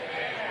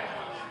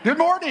Good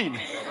morning.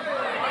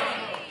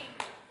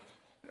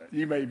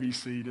 You may be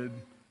seated.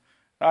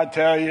 I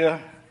tell you,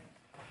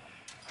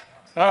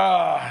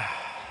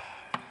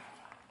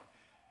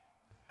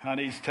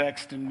 honey's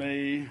texting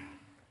me,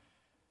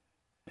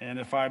 and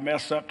if I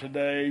mess up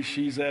today,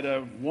 she's at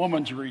a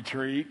woman's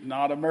retreat,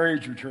 not a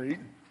marriage retreat.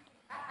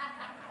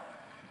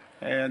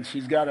 And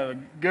she's got a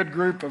good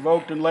group of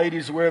Oakton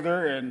ladies with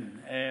her,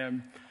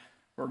 and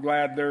we're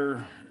glad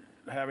they're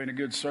having a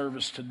good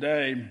service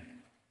today.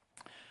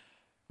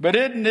 But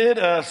isn't it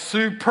a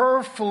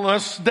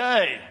superfluous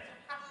day?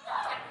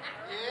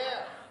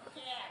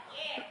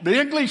 The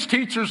English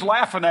teacher's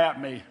laughing at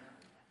me.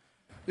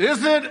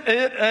 Isn't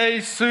it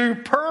a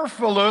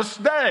superfluous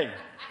day?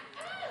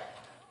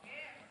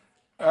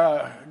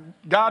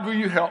 God, will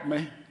you help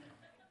me?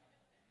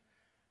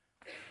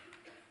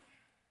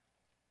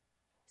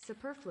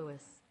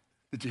 Superfluous.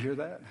 Did you hear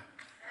that?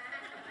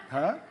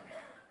 Huh?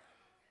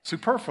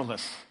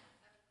 Superfluous.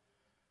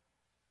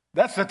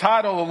 That's the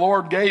title the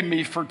Lord gave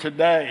me for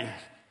today.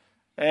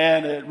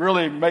 And it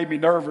really made me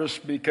nervous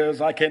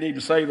because I can't even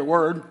say the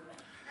word.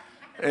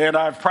 And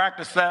I've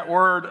practiced that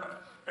word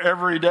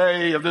every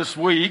day of this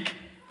week,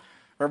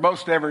 or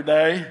most every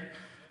day.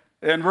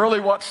 And really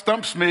what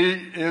stumps me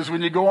is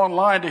when you go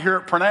online to hear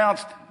it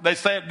pronounced, they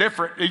say it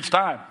different each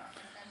time.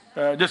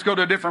 Just go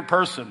to a different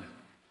person.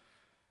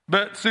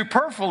 But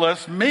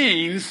superfluous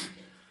means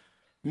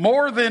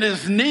more than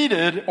is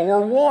needed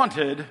or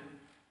wanted.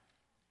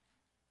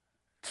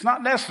 It's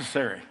not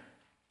necessary.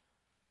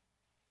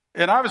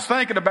 And I was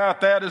thinking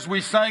about that as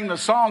we sang the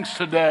songs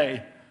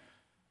today.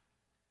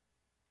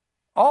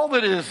 All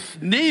that is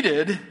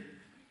needed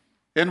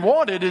and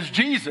wanted is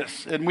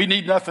Jesus, and we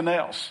need nothing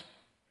else.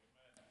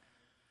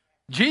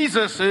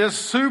 Jesus is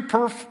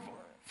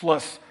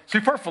superfluous.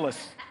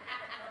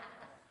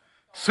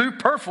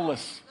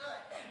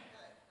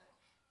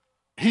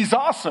 He's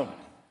awesome.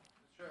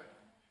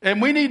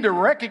 And we need to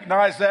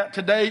recognize that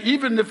today,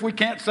 even if we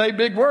can't say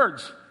big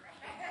words.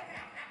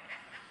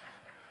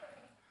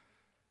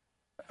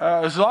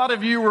 As a lot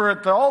of you were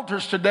at the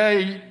altars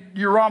today,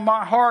 you're on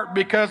my heart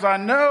because I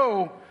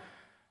know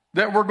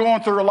that we're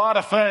going through a lot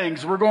of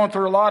things. We're going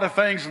through a lot of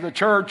things in the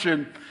church,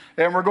 and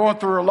we're going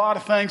through a lot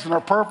of things in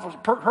our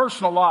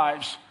personal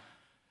lives.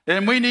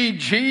 And we need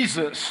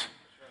Jesus.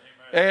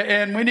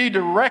 And we need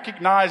to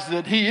recognize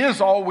that He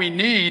is all we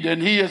need,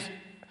 and He is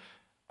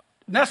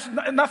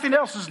nothing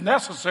else is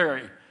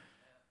necessary.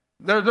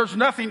 There's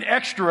nothing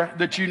extra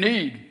that you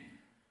need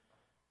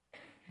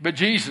but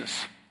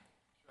Jesus.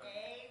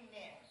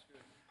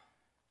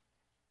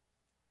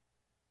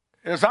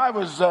 As I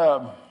was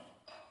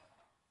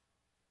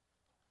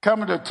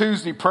coming to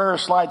Tuesday prayer,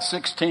 slide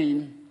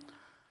 16,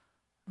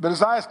 but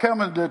as I was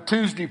coming to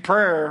Tuesday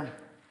prayer,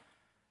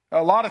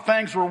 a lot of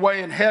things were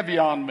weighing heavy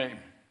on me.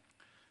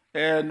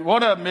 And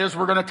one of them is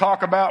we're going to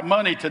talk about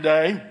money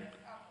today.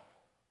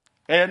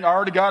 And I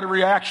already got a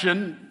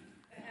reaction.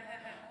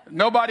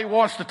 Nobody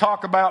wants to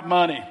talk about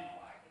money.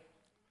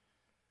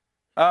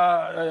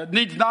 It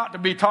needs not to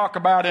be talked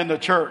about in the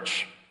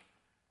church.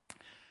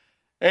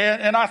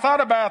 And I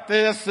thought about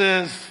this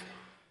as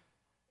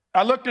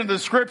I looked into the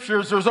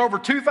scriptures. There's over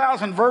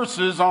 2,000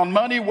 verses on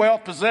money,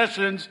 wealth,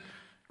 possessions,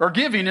 or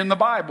giving in the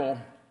Bible.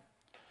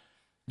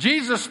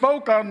 Jesus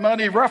spoke on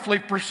money roughly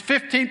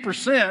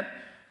 15%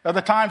 of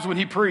the times when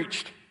He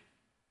preached.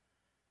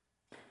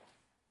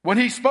 When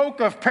He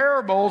spoke of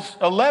parables,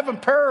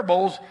 11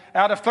 parables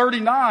out of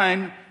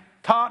 39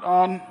 taught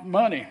on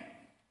money.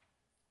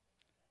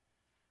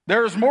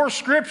 There's more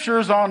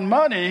scriptures on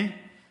money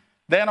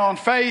than on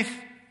faith,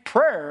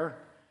 prayer.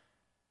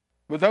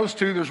 With those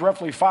two, there's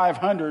roughly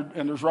 500,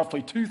 and there's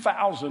roughly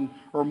 2,000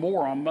 or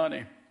more on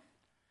money.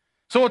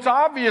 So it's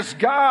obvious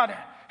God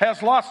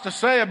has lots to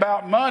say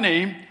about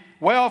money,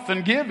 wealth,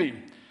 and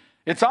giving.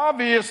 It's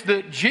obvious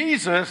that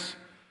Jesus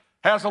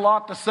has a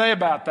lot to say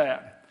about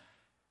that.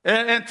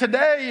 And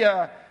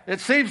today,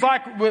 it seems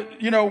like,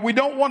 we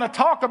don't want to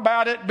talk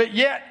about it, but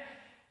yet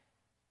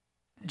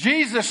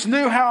Jesus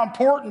knew how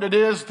important it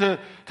is to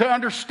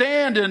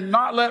understand and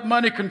not let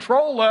money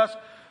control us,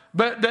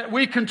 but that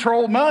we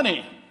control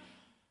money.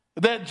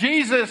 That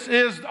Jesus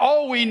is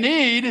all we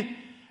need,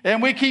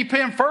 and we keep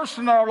Him first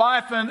in our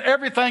life, and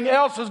everything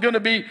else is going to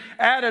be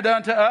added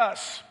unto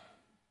us.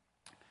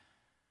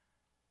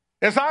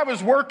 As I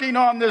was working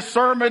on this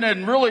sermon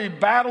and really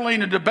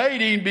battling and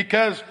debating,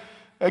 because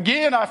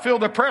again, I feel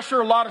the pressure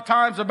a lot of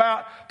times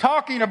about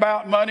talking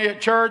about money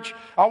at church.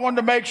 I wanted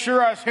to make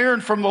sure I was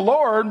hearing from the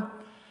Lord.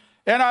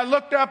 And I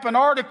looked up an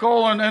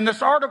article, and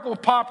this article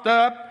popped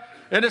up,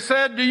 and it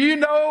said, do you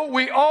know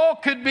we all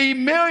could be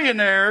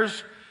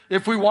millionaires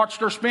if we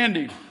watched our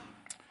spending?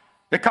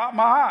 It caught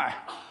my eye.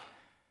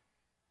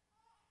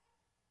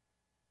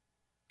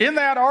 In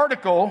that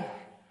article,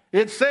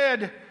 it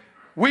said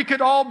we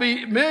could all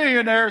be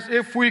millionaires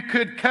if we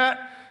could cut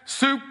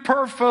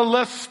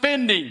superfluous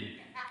spending.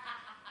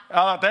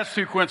 That's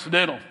too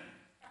coincidental.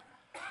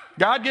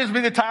 God gives me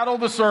the title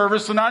of the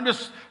service, and I'm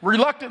just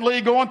reluctantly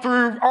going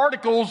through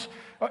articles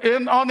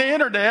on the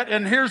internet,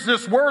 and here's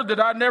this word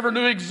that I never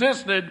knew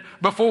existed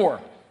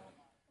before.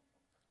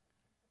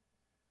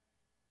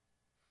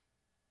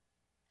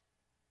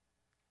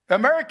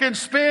 Americans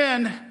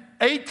spend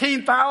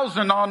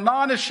 $18,000 on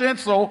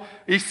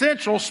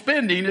non-essential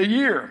spending a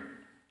year.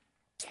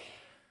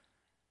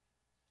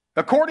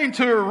 According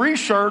to a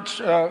research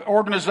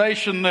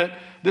organization that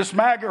this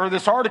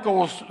article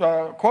was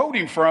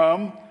quoting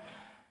from,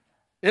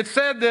 it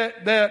said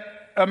that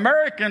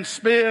Americans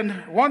spend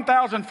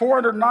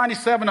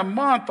 $1,497 a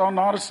month on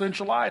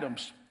non-essential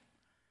items.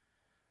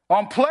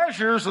 On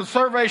pleasures, the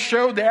survey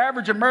showed the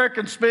average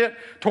American spent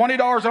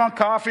 $20 on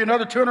coffee,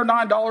 another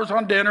 $209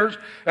 on dinners,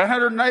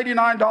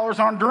 $189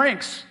 on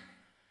drinks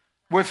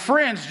with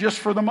friends just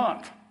for the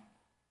month.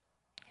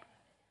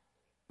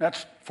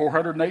 That's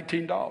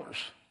 $418.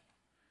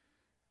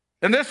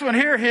 And this one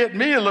here hit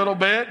me a little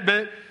bit,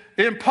 but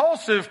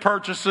impulsive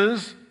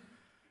purchases,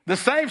 the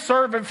same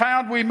survey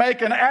found we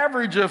make an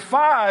average of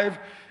 5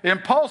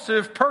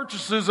 impulsive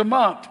purchases a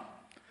month.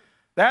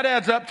 That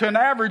adds up to an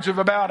average of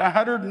about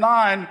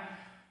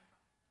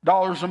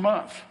 $109 a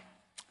month.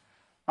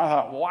 I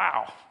thought,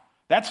 wow,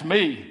 that's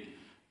me.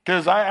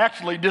 Because I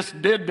actually just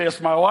did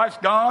this. My wife's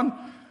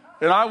gone,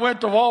 and I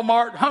went to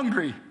Walmart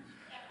hungry.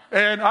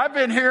 And I've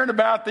been hearing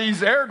about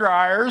these air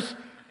dryers,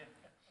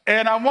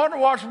 and I want to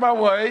watch my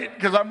weight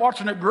because I'm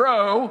watching it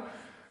grow.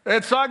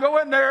 And so I go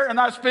in there, and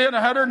I spend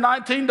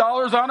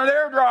 $119 on an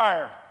air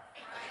dryer.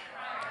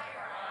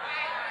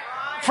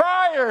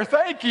 Fryer,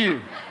 thank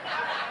you.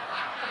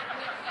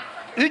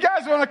 You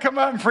guys want to come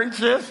up and preach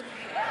this?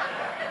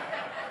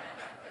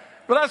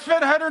 But I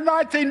spent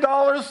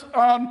 $119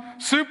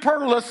 on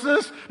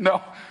Superfluous,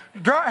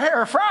 dry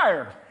hair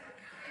fryer.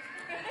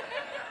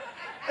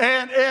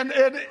 And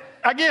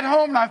I get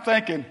home and I'm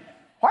thinking,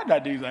 why did I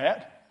do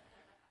that?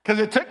 Because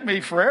it took me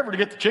forever to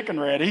get the chicken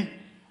ready.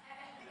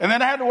 And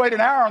then I had to wait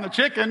an hour on the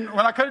chicken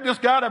when I could have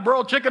just got a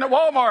broiled chicken at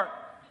Walmart.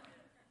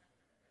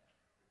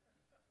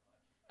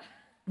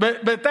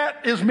 But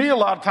that is me a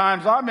lot of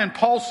times. I'm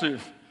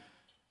impulsive.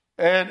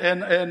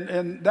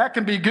 And that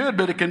can be good,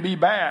 but it can be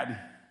bad.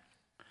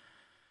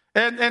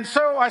 And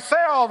so I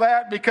say all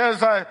that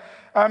because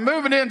I'm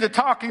moving into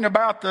talking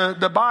about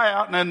the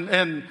buyout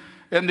and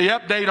the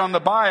update on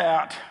the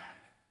buyout.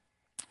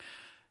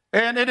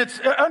 And it's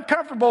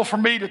uncomfortable for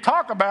me to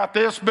talk about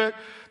this, but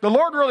the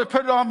Lord really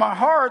put it on my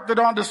heart that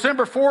on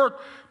December 4th,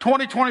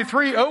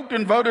 2023,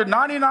 Oakton voted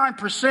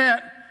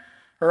 99%,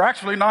 or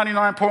actually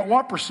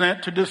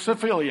 99.1% to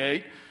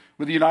disaffiliate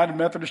with the United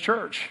Methodist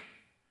Church,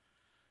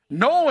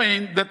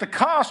 knowing that the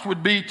cost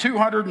would be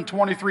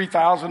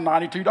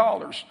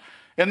 $223,092.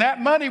 And that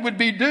money would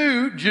be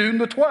due June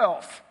the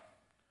 12th.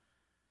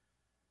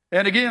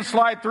 And again,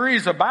 slide 3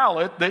 is a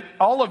ballot that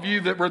all of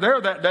you that were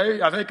there that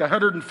day, I think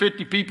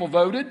 150 people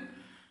voted.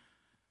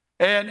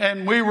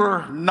 And we were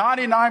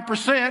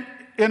 99%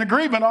 in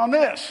agreement on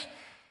this.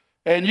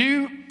 And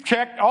you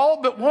checked,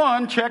 all but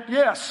one checked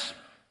yes.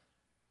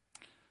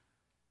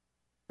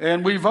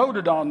 And we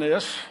voted on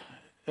this,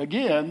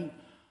 again,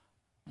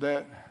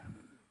 that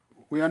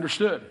we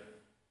understood.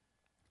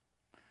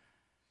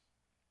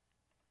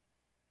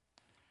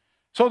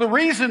 So the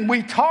reason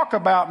we talk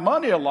about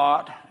money a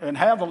lot and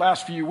have the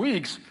last few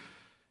weeks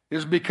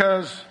is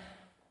because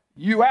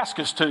you ask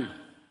us to.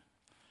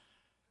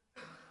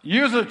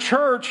 You as a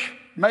church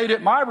made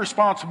it my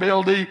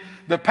responsibility,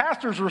 the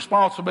pastor's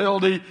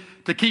responsibility,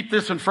 to keep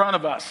this in front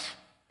of us,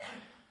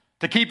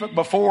 to keep it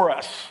before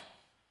us.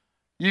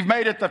 You've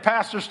made it the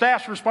pastor's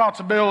staff's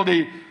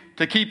responsibility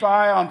to keep an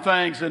eye on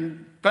things,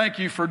 and thank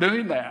you for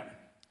doing that.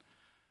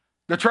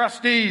 The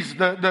trustees,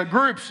 the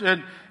groups,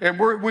 and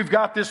we've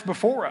got this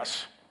before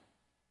us.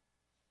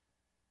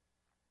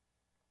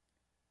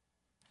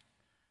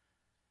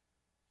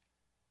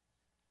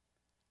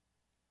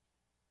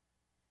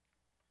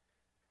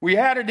 We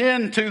added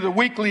into the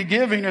weekly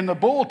giving in the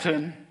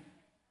bulletin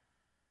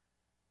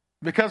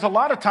because a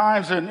lot of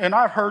times, and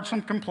I've heard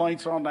some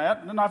complaints on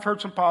that, and I've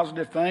heard some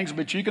positive things,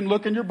 but you can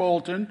look in your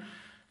bulletin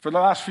for the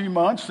last few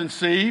months and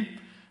see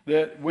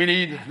that we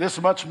need this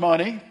much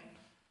money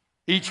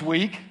each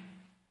week.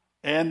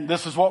 And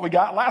this is what we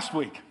got last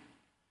week.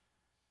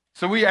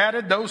 So we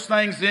added those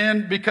things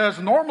in because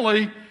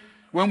normally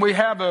when we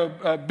have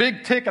a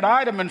big ticket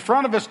item in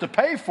front of us to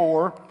pay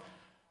for,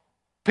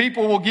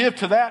 people will give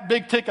to that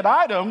big ticket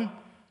item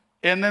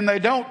and then they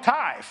don't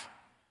tithe.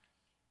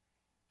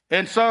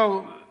 And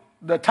so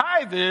the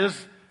tithe is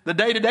the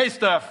day-to-day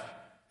stuff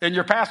in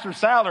your pastor's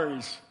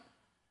salaries.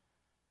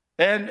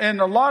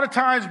 And a lot of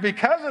times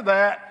because of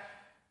that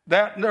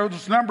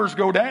those numbers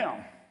go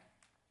down.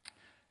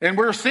 And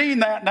we're seeing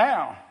that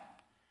now.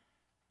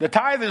 The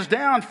tithe is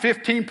down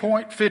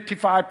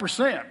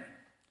 15.55%.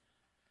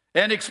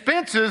 And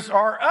expenses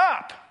are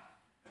up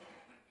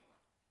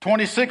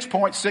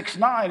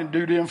 26.69%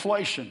 due to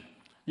inflation.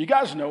 You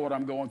guys know what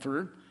I'm going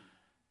through.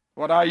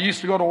 What I used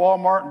to go to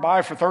Walmart and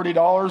buy for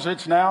 $30,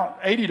 it's now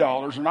 $80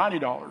 or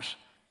 $90.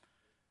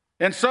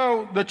 And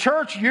so the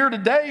church year to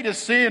date is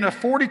seeing a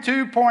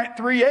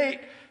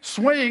 42.38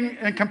 swing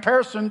in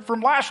comparison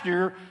from last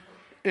year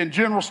in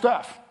general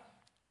stuff.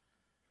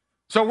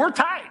 So we're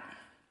tight.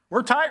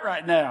 We're tight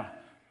right now.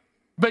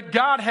 But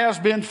God has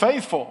been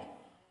faithful.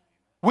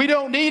 We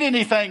don't need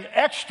anything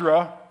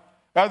extra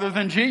other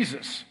than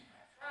Jesus.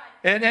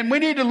 And we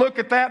need to look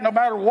at that no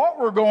matter what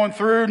we're going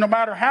through, no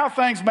matter how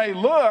things may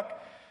look,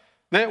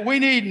 that we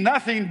need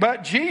nothing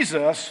but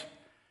Jesus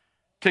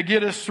to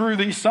get us through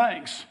these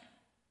things.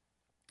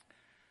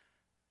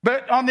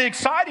 But on the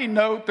exciting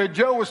note that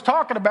Joe was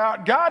talking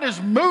about, God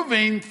is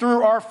moving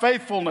through our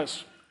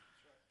faithfulness.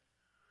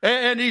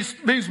 And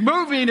he's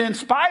moving in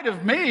spite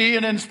of me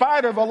and in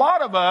spite of a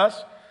lot of us.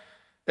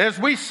 As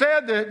we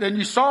said, that, and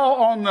you saw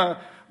on the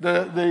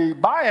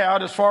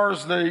buyout as far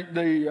as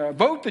the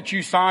vote that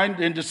you signed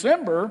in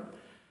December,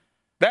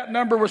 that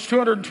number was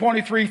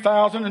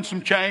 $223,000 and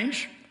some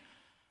change.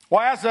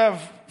 Well, as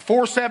of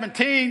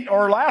 4/17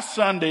 or last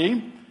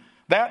Sunday,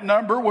 that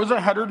number was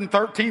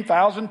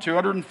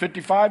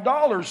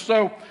 $113,255.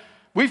 So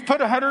we've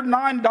put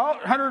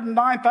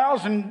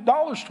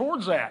 $109,000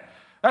 towards that.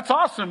 That's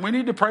awesome. We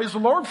need to praise the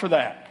Lord for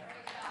that.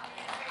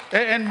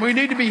 And we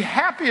need to be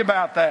happy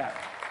about that.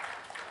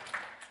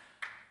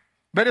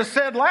 But as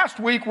said last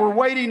week, we're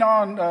waiting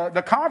on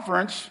the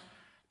conference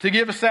to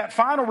give us that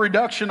final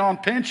reduction on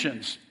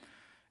pensions.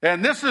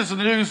 And this is the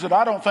news that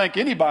I don't think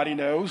anybody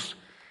knows,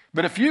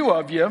 but a few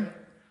of you.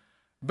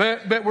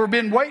 But we've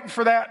been waiting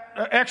for that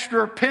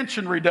extra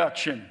pension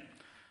reduction.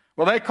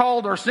 Well, they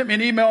called or sent me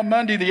an email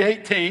Monday the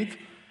 18th,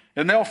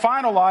 and they'll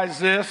finalize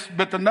this,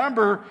 but the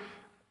number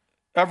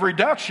of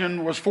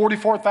reduction was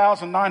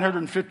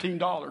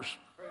 $44,915.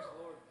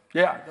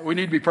 Yeah, we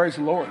need to be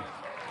praising the Lord.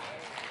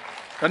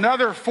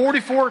 Another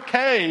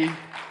 $44K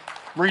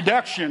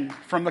reduction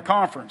from the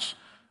conference.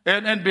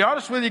 And to be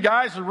honest with you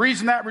guys, the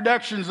reason that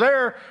reduction's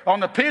there on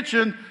the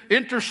pension,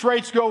 interest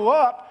rates go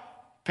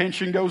up,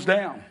 pension goes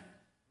down.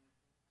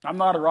 I'm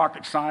not a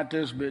rocket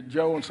scientist, but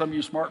Joe and some of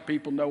you smart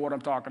people know what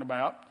I'm talking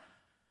about.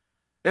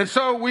 And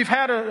so we've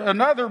had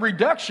another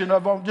reduction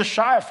of just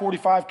shy of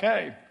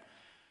 $45K.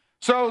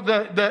 So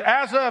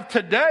as of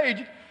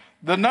today,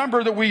 the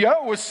number that we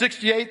owe is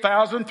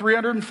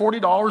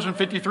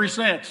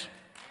 $68,340.53.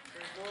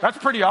 That's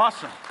pretty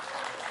awesome.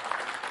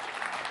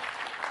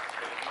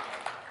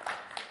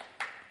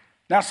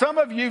 Now, some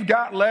of you have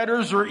got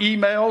letters or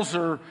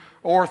emails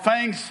or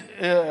things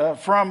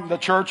from the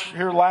church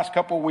here the last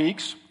couple of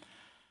weeks.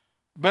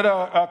 But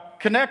a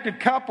connected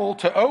couple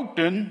to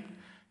Oakton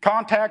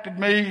contacted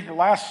me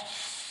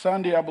last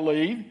Sunday, I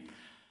believe,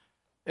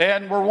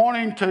 and we're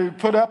wanting to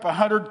put up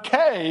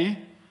 $100K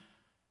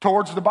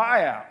towards the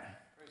buyout.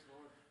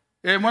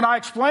 And when I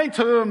explained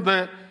to them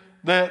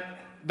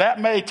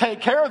that may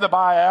take care of the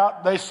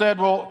buyout, they said,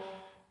 well,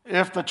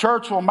 if the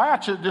church will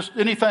match it, just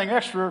anything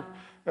extra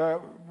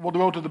will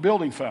go to the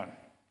building fund.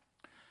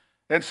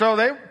 And so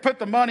they put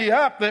the money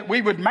up that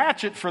we would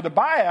match it for the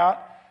buyout,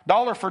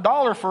 dollar for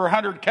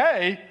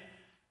 $100K.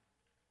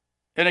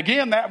 And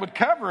again, that would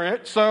cover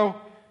it. So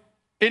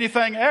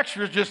anything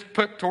extra is just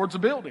put towards the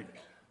building.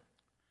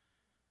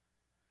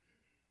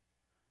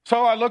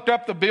 So I looked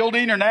up the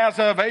building, and as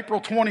of April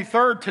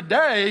 23rd,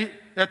 today,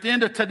 at the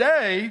end of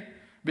today,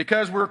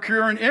 because we're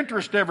accruing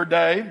interest every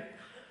day,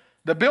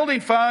 the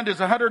building fund is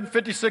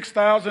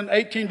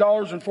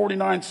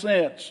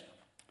 $156,018.49.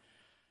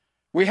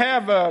 We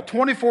have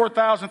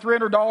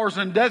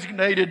 $24,300 in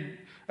designated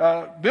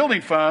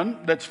building fund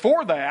that's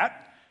for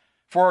that,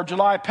 for our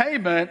July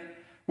payment,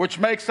 which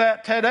makes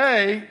that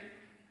today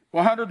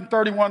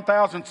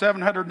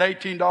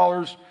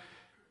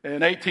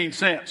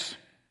 $131,718.18.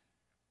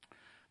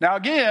 Now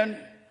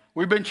again,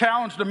 we've been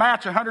challenged to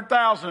match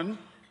 $100,000.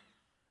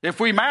 If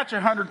we match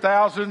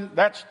 $100,000,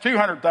 that's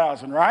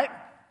 $200,000, right?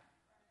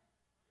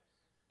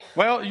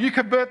 Well, you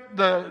could put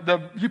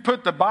you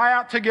put the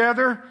buyout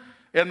together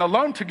and the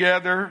loan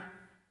together,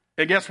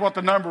 and guess what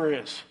the number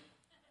is?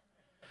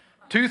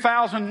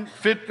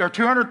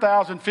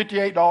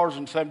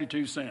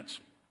 $200,058.72.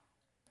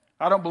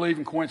 I don't believe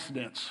in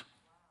coincidence.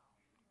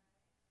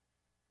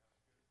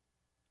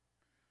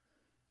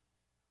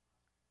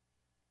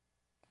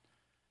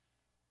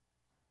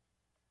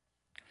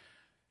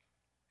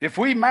 If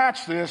we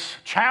match this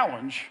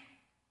challenge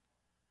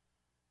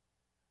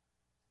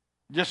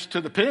just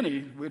to the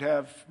penny, we'd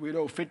owe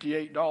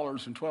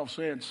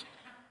 $58.12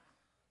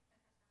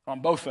 on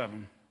both of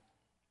them.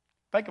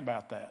 Think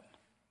about that.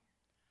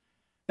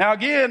 Now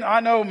again,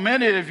 I know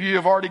many of you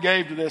have already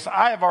gave to this.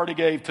 I have already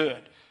gave to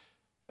it.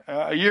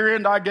 A year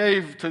end, I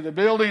gave to the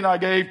building, I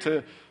gave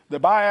to the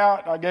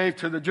buyout, I gave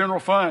to the general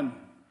fund.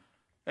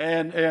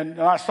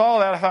 And I saw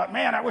that, I thought,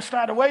 man, I wish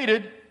I'd have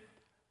waited.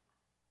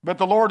 But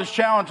the Lord is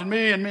challenging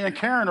me, and me and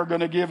Karen are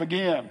going to give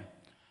again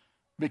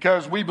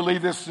because we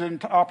believe this is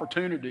an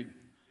opportunity.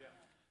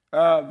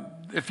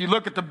 If you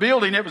look at the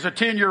building, it was a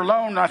 10-year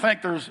loan. I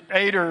think there's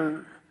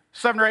 7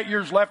 or 8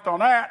 years left on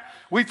that.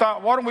 We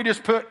thought, why don't we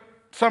just put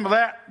some of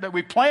that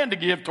we plan to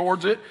give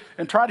towards it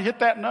and try to hit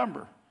that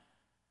number?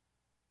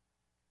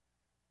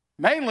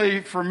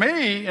 Mainly for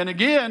me, and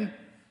again,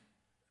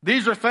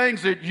 these are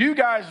things that you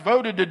guys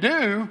voted to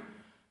do,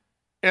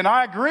 and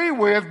I agree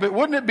with, but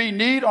wouldn't it be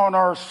neat on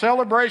our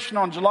celebration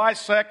on July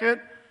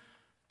 2nd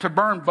to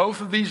burn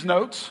both of these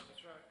notes?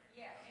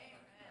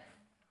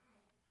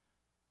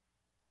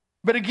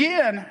 But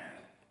again,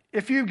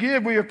 If you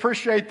give, we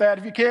appreciate that.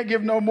 If you can't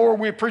give no more,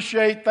 we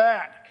appreciate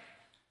that.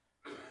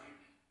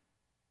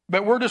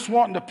 But we're just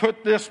wanting to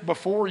put this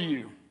before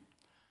you.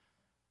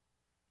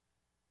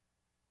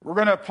 We're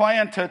going to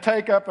plan to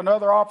take up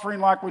another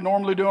offering like we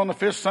normally do on the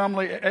fifth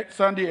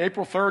Sunday,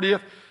 April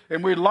 30th.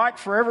 And we'd like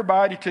for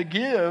everybody to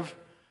give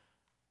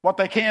what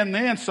they can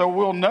then, so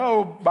we'll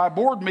know by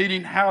board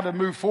meeting how to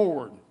move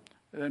forward.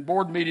 And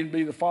board meeting will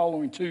be the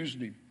following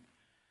Tuesday.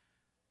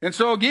 And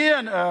so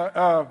again,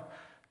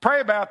 pray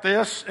about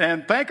this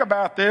and think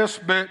about this,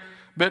 but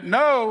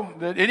know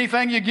that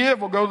anything you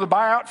give will go to the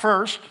buyout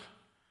first.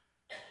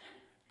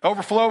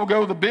 Overflow will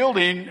go to the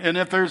building, and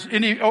if there's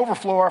any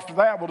overflow after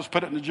that, we'll just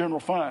put it in the general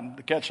fund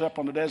to catch up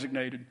on the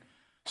designated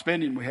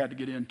spending we had to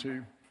get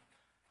into.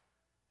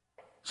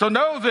 So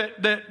know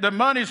that the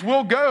monies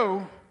will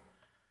go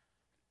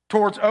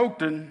towards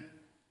Oakton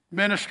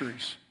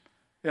ministries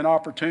and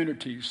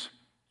opportunities.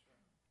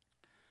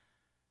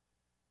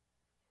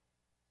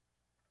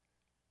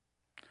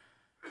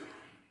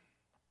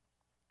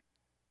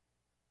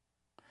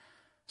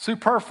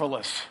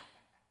 Superfluous.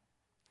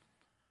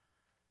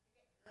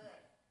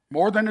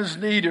 More than is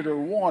needed or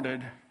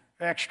wanted,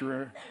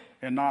 extra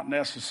and not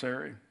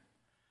necessary.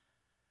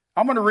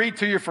 I'm going to read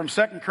to you from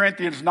 2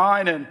 Corinthians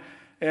 9.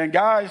 And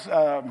guys,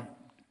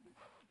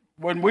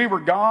 when we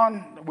were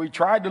gone, we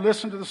tried to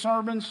listen to the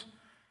sermons,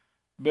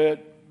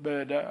 but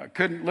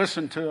couldn't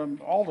listen to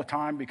them all the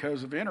time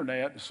because of the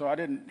internet. So I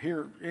didn't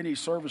hear any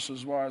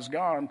services while I was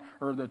gone,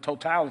 or the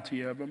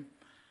totality of them.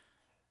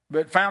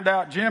 But found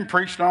out Jim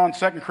preached on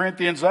 2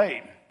 Corinthians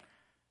 8.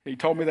 He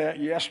told me that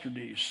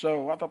yesterday.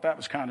 So I thought that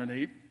was kind of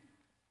neat.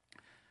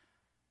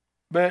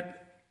 But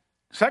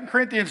 2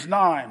 Corinthians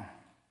 9.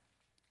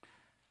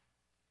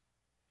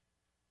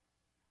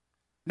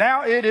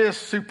 Now it is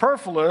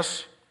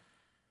superfluous.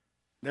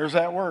 There's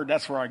that word.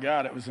 That's where I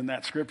got it. It was in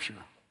that scripture.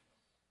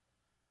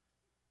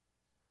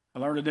 I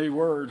learned a new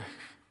word.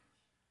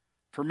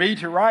 For me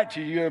to write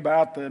to you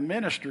about the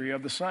ministry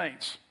of the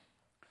saints.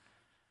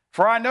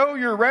 For I know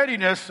your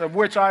readiness, of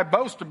which I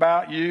boast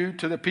about you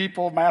to the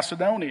people of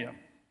Macedonia,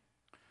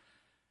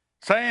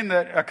 saying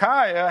that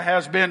Achaia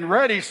has been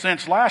ready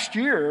since last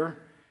year,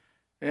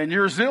 and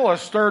your zeal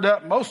has stirred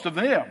up most of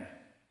them.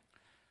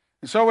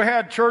 And so we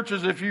had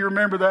churches, if you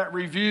remember that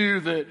review,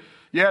 that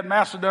you had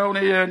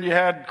Macedonia and you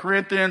had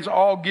Corinthians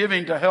all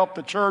giving to help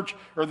the church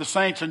or the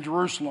saints in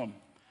Jerusalem.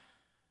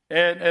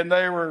 And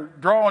they were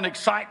drawing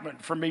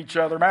excitement from each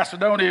other.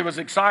 Macedonia was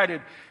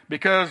excited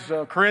because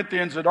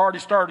Corinthians had already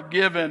started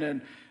giving,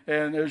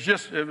 and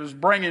it was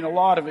bringing a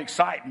lot of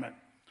excitement.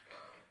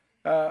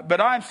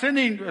 But I'm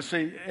sending,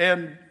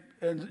 and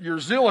your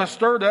zeal has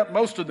stirred up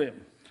most of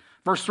them.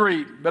 Verse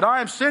 3, but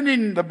I am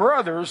sending the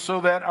brothers so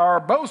that our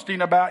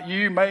boasting about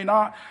you may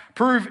not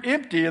prove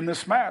empty in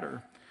this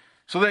matter,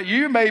 so that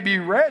you may be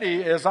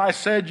ready as I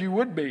said you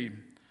would be.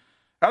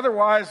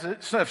 Otherwise,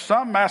 if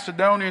some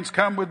Macedonians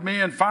come with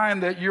me and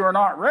find that you are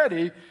not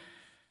ready,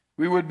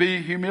 we would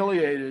be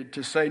humiliated,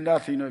 to say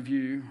nothing of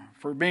you,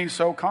 for being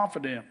so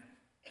confident.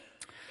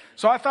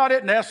 So I thought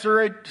it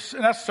necessary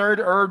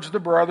to urge the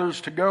brothers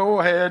to go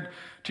ahead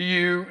to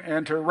you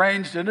and to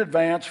arrange in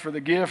advance for the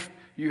gift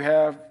you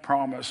have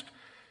promised,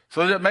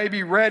 so that it may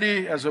be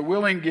ready as a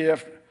willing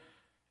gift,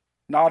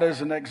 not as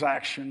an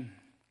exaction.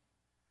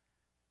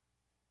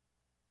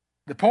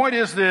 The point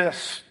is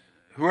this: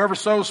 whoever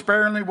sows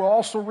sparingly will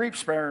also reap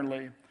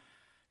sparingly,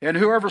 and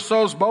whoever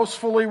sows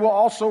boastfully will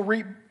also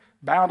reap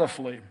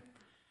bountifully.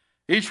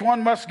 Each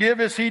one must give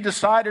as he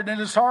decided in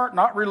his heart,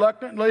 not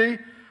reluctantly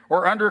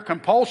or under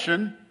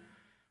compulsion,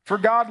 for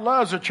God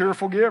loves a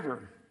cheerful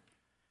giver.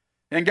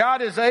 And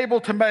God is able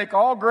to make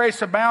all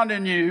grace abound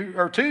in you,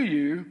 or to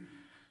you,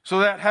 so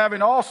that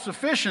having all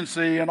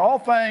sufficiency in all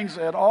things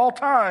at all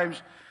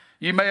times,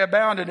 you may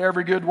abound in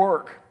every good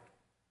work.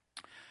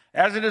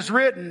 As it is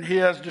written, He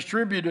has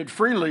distributed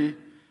freely.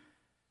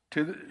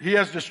 He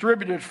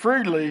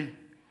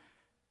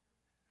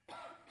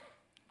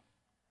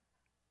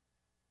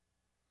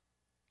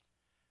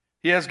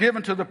has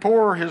given to the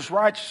poor. His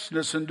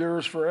righteousness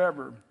endures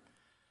forever.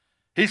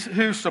 He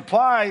who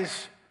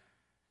supplies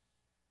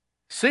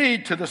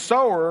seed to the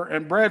sower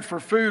and bread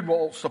for food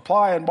will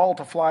supply and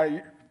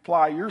multiply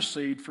your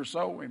seed for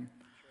sowing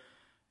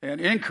and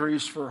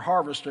increase for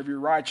harvest of your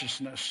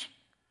righteousness.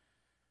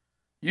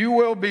 You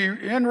will be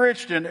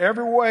enriched in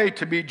every way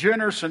to be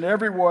generous in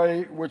every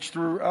way, which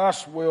through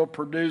us will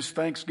produce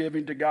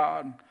thanksgiving to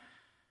God.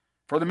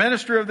 For the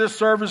ministry of this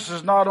service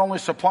is not only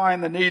supplying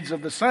the needs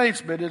of the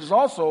saints, but it is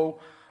also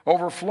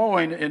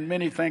overflowing in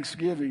many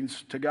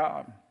thanksgivings to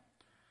God.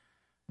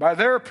 By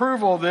their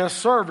approval of this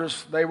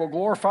service, they will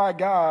glorify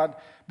God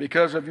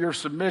because of your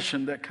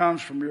submission that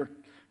comes from your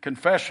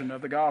confession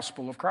of the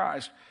gospel of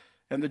Christ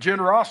and the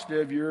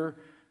generosity of your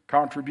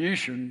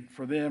contribution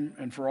for them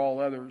and for all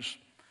others.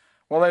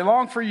 Well, they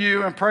long for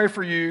you and pray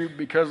for you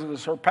because of the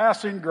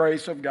surpassing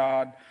grace of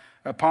God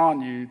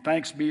upon you.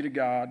 Thanks be to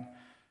God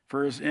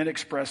for His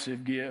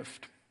inexpressive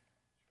gift.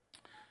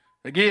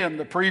 Again,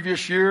 the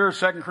previous year,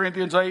 2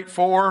 Corinthians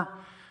 8:4,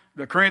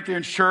 The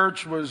Corinthian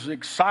church was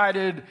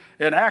excited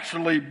and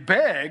actually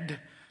begged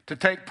to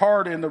take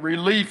part in the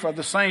relief of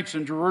the saints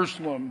in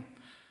Jerusalem.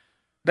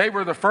 They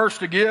were the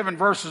first to give in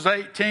verses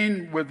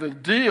 18 with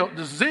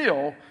the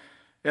zeal,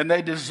 and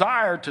they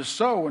desired to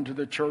sow into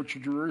the church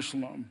of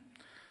Jerusalem.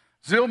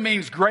 Zeal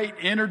means great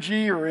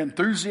energy or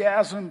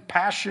enthusiasm,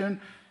 passion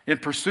in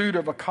pursuit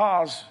of a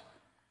cause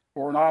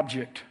or an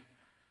object.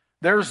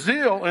 Their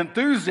zeal,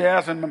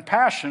 enthusiasm, and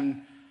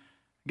passion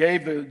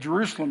gave the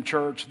Jerusalem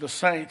church, the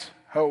saints,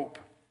 hope.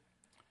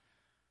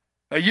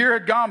 A year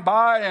had gone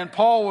by, and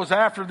Paul was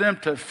after them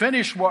to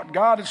finish what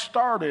God had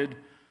started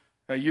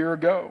a year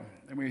ago.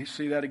 And we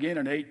see that again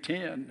in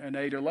 8:10 and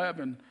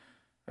 8:11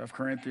 of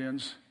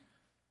Corinthians.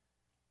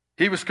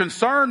 He was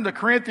concerned the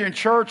Corinthian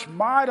church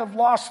might have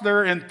lost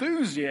their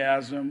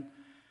enthusiasm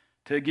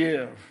to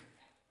give.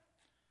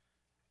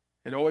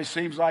 It always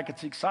seems like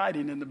it's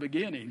exciting in the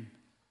beginning,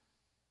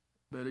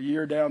 but a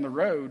year down the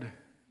road,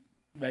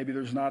 maybe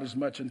there's not as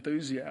much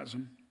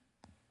enthusiasm.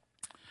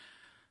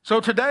 So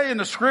today in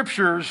the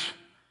scriptures,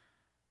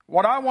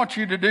 what I want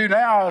you to do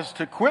now is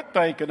to quit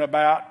thinking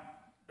about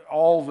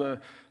all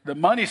the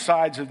money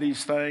sides of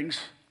these things.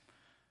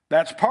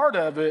 That's part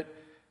of it.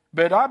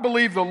 But I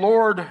believe the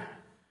Lord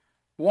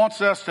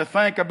wants us to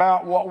think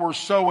about what we're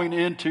sowing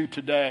into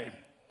today.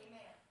 Amen.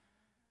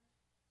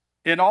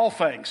 In all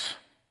things.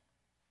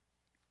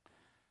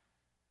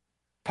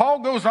 Paul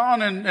goes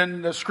on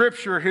in the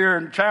scripture here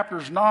in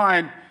chapters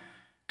 9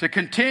 to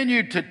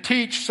continue to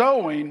teach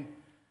sowing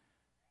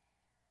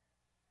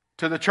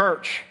to the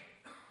church.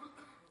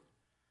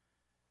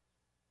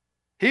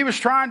 He was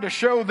trying to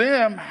show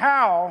them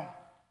how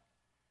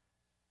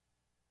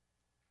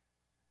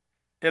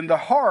in the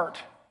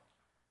heart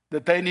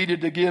that they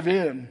needed to give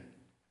in.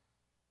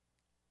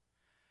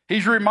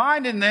 He's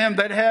reminding them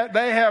that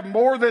they have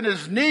more than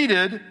is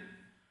needed,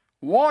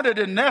 wanted,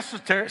 and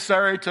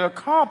necessary to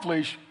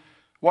accomplish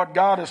what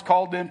God has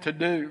called them to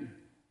do.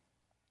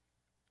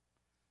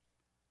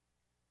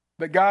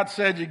 But God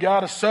said, you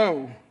got to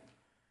sow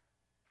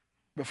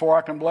before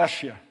I can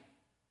bless you.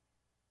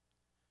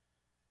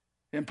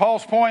 In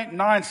Paul's point in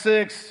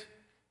 9:6,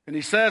 and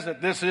he says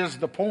that this is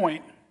the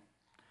point.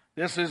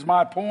 This is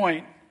my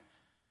point.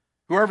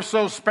 Whoever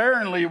sows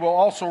sparingly will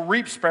also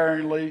reap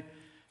sparingly,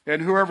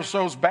 and whoever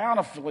sows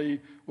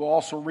bountifully will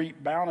also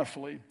reap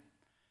bountifully.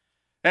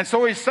 And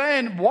so he's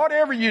saying,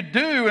 whatever you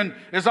do, and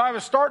as I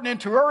was starting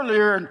into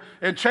earlier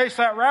and chase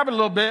that rabbit a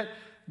little bit,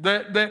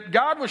 that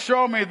God was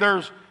showing me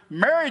there's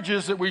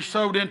marriages that we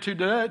sowed into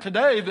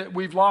today that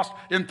we've lost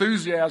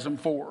enthusiasm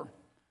for.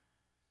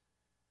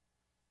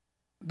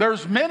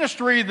 There's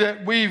ministry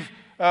that we've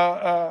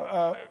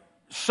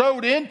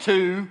sowed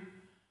into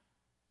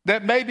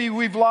that maybe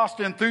we've lost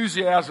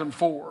enthusiasm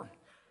for.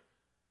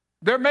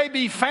 There may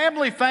be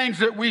family things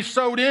that we've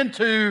sowed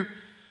into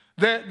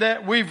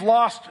that we've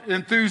lost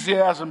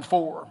enthusiasm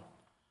for.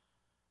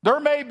 There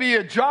may be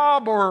a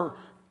job, or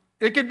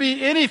it could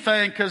be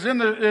anything, because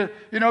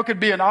it could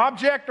be an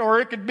object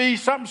or it could be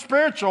something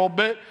spiritual.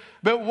 But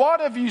what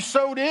have you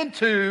sowed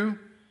into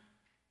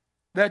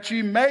that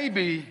you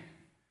maybe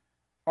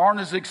aren't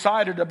as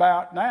excited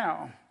about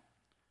now?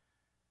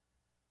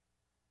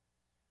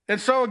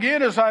 And so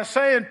again, as I was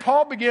saying,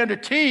 Paul began to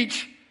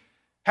teach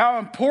how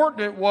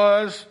important it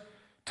was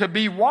to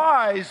be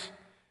wise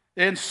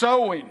in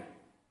sowing.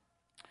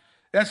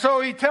 And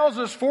so he tells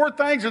us 4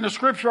 things in the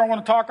scripture I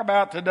want to talk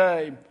about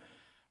today.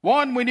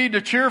 1, we need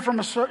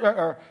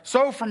to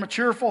sow from a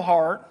cheerful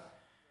heart.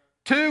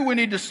 2, we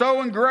need to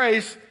sow in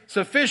grace,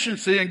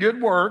 sufficiency, and good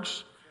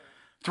works.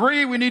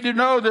 3, we need to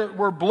know that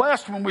we're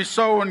blessed when we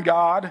sow in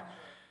God.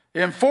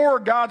 And 4,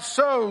 God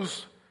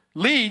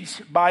leads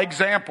by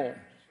example.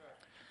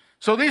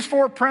 So these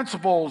 4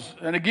 principles,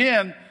 and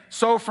again,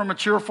 sow from a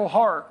cheerful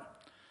heart.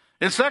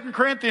 In 2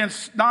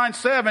 Corinthians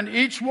 9:7,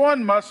 each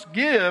one must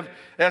give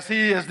as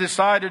he has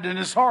decided in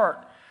his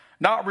heart,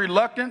 not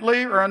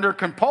reluctantly or under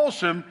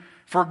compulsion,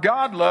 for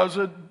God loves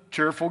a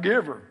cheerful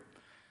giver.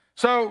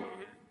 So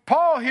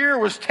Paul here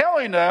was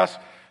telling us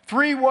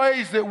 3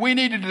 ways that we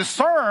need to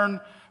discern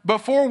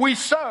before we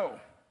sow.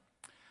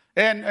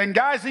 And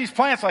guys, these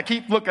plants, I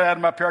keep looking at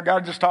them up here. I got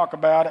to just talk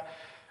about it.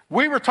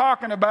 We were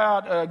talking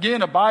about,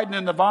 again, abiding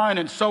in the vine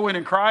and sowing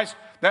in Christ.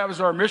 That was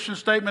our mission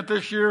statement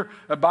this year,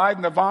 abide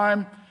in the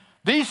vine.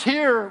 These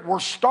here were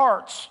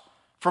starts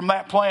from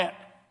that plant.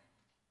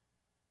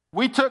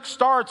 We took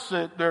starts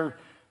that they're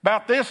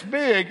about this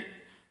big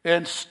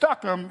and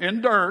stuck them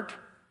in dirt,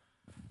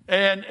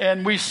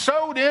 and we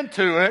sowed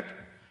into it,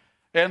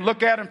 and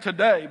look at them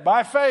today.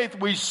 By faith,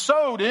 we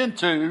sowed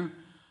into,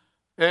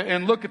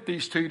 and look at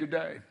these 2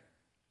 today.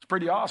 It's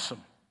pretty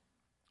awesome.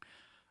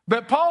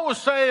 But Paul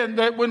was saying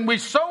that when we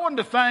sow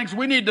into things,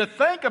 we need to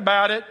think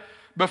about it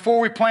before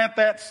we plant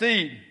that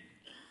seed.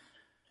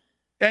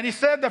 And he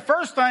said the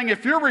first thing,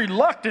 if you're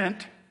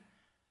reluctant,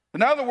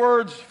 in other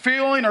words,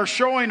 feeling or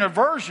showing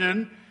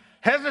aversion,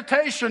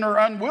 hesitation, or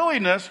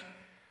unwillingness,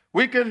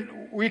 we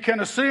can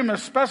assume a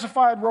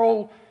specified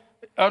role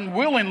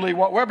unwillingly,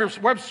 what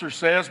Webster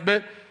says,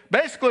 but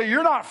basically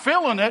you're not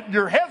feeling it,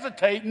 you're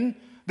hesitating,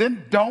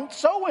 then don't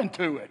sow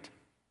into it.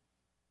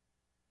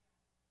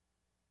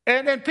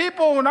 And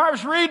people, when I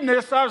was reading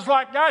this, I was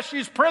like, gosh,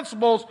 these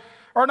principles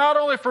are not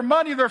only for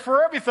money, they're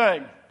for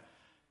everything.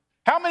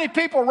 How many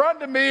people run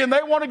to me and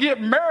they want to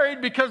get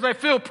married because they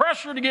feel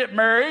pressure to get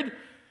married,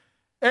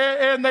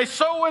 and they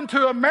sow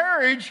into a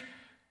marriage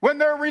when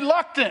they're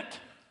reluctant,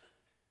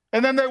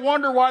 and then they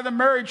wonder why the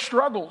marriage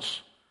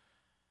struggles.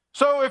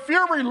 So if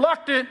you're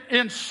reluctant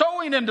in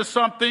sowing into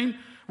something,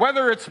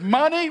 whether it's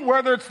money,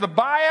 whether it's the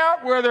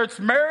buyout, whether it's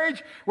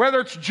marriage, whether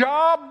it's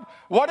job,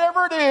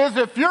 whatever it is,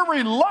 if you're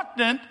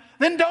reluctant,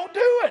 then don't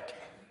do it.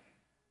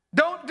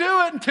 Don't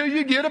do it until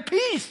you get a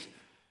piece,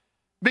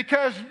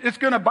 because it's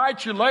going to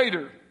bite you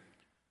later.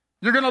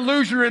 You're going to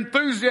lose your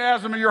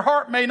enthusiasm, and your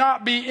heart may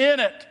not be in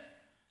it.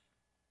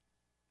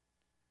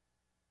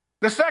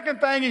 The second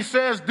thing he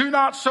says, do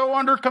not sow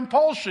under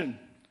compulsion.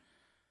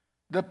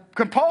 The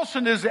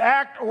compulsion is the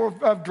act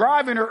of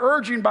driving or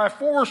urging by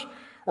force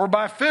or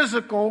by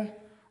physical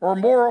or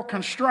moral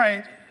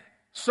constraint,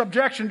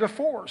 subjection to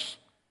force.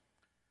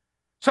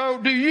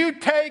 So do you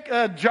take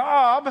a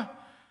job?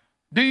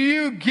 Do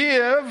you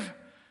give?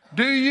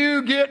 Do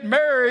you get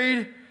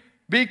married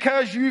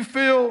because you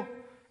feel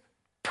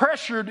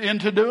pressured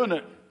into doing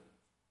it?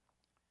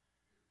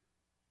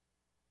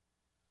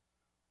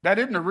 That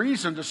isn't a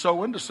reason to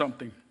sow into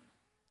something.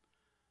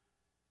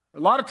 A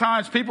lot of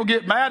times people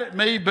get mad at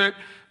me, but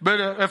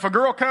if a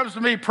girl comes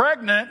to me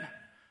pregnant,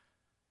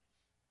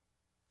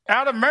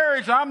 out of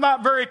marriage, I'm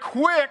not very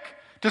quick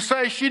to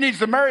say she needs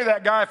to marry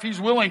that guy if he's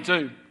willing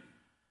to.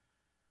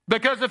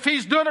 Because if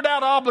he's doing it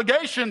out of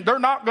obligation, they're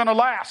not going to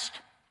last.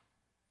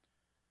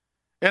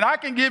 And I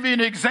can give you an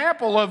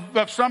example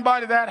of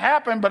somebody that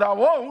happened, but I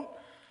won't.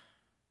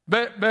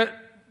 But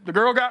the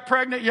girl got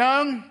pregnant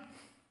young.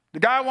 The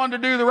guy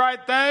wanted to do the right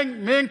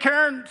thing. Me and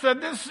Karen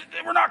said,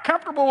 we're not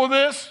comfortable with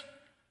this.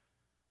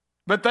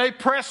 But they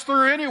pressed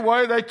through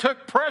anyway. They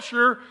took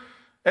pressure,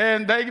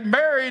 and they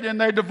married, and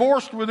they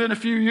divorced within a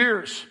few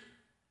years.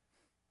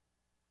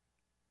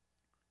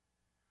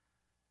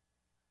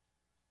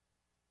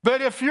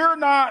 But if you're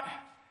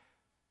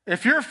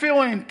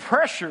feeling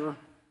pressure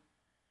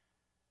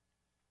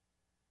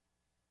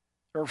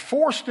or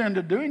forced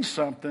into doing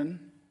something,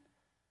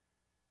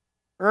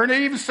 or it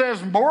even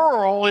says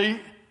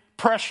morally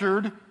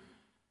pressured,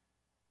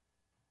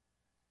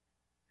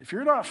 if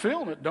you're not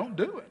feeling it, don't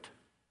do it.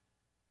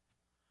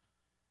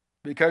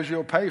 Because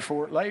you'll pay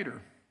for it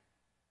later.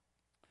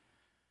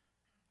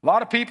 A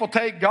lot of people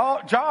take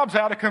jobs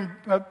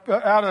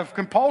out of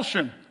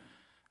compulsion.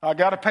 I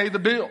got to pay the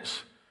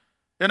bills.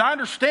 And I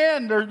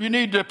understand you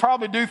need to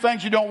probably do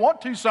things you don't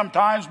want to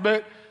sometimes,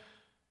 but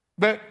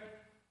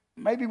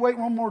maybe wait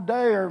one more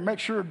day or make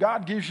sure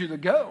God gives you the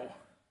go.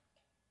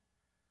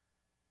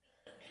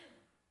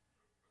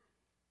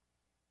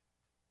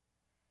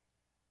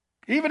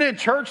 Even in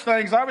church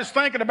things, I was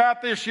thinking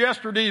about this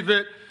yesterday,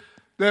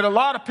 that a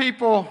lot of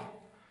people,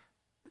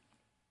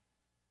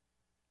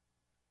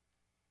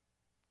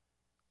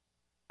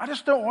 I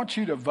just don't want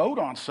you to vote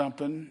on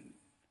something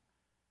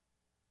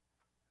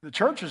the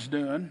church is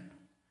doing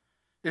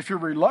if you're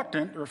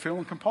reluctant or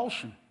feeling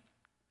compulsion.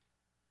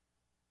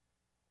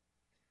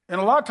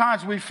 And a lot of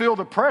times we feel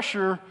the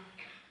pressure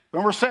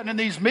when we're sitting in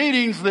these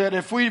meetings that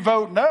if we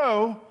vote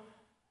no,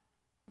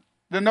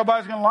 then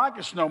nobody's going to like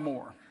us no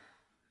more.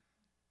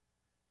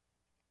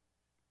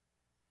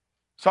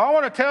 So I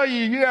want to tell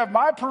you, you have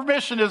my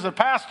permission as a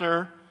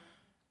pastor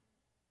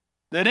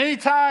that any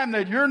time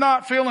that you're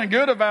not feeling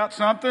good about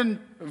something,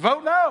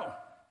 vote no.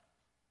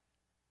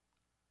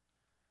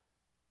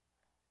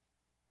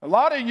 A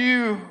lot of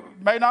you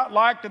may not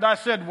like that I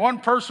said one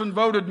person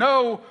voted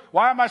no.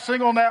 Why am I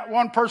singling that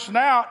one person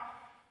out?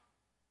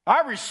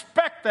 I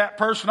respect that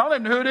person. I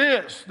don't even know who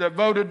it is that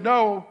voted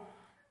no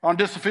on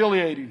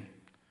disaffiliating.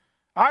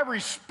 I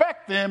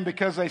respect them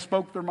because they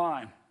spoke their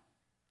mind.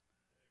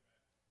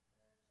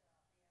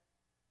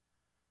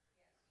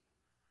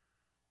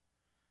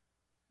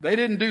 They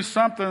didn't do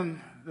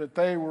something that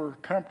they were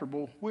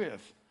comfortable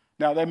with.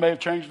 Now, they may have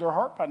changed their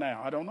heart by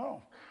now. I don't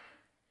know.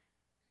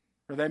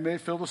 Or they may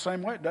feel the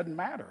same way. It doesn't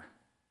matter.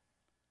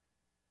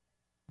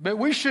 But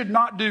we should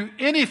not do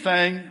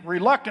anything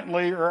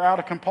reluctantly or out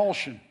of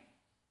compulsion.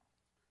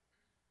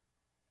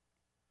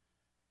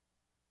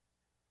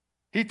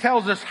 He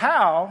tells us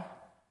how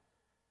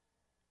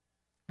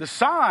the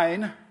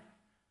sign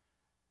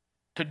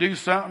to do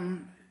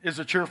something is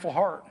a cheerful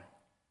heart.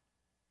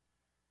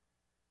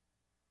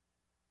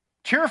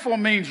 Cheerful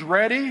means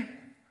ready,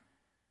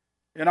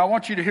 and I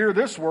want you to hear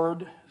this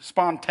word,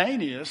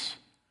 spontaneous,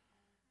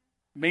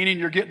 meaning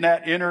you're getting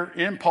that inner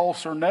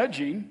impulse or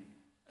nudging,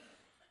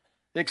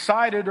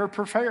 excited or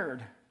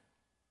prepared.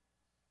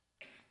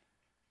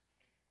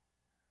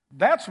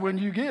 That's when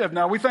you give.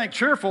 Now, we think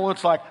cheerful,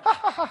 it's like, ha,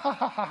 ha, ha, ha,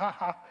 ha, ha,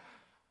 ha.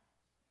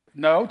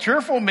 No,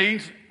 cheerful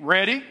means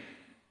ready.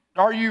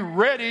 Are you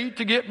ready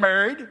to get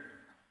married?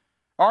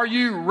 Are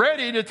you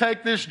ready to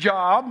take this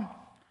job?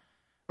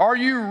 Are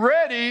you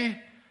ready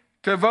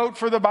to vote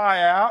for the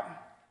buyout?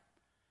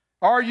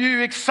 Are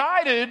you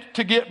excited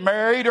to get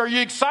married? Are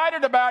you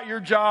excited about your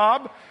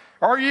job?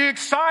 Are you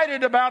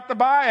excited about the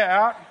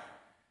buyout?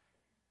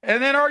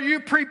 And then are you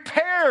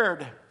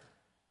prepared?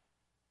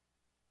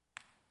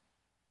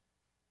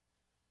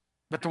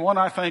 But the one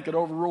I think that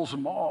overrules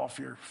them all, if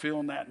you're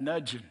feeling that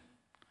nudging,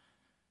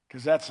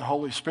 because that's the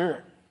Holy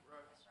Spirit.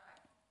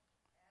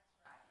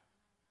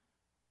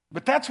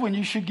 But that's when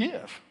you should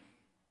give.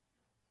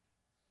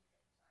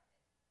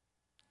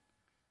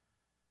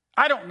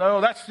 I don't know,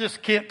 that's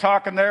just Kent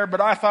talking there,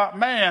 but I thought,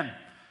 man,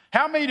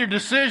 how many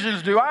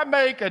decisions do I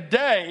make a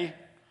day,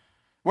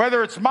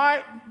 whether it's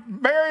my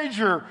marriage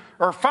or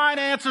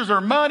finances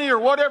or money or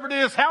whatever it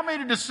is, how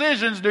many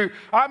decisions do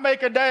I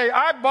make a day?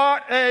 I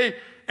bought a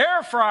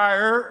air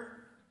fryer.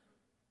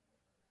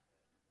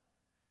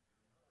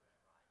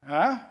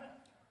 Huh?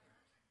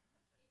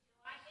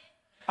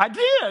 I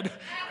did. It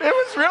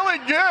was really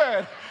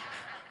good.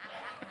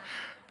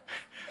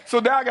 So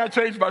now I got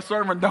to change my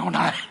sermon, don't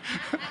I?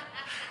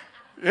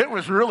 It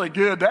was really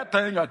good. That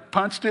thing, I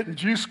punched it and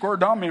juice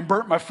squirted on me and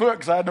burnt my foot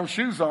because I had no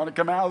shoes on to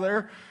come out of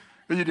there.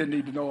 But you didn't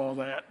need to know all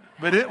that.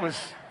 But it was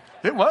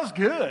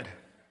good.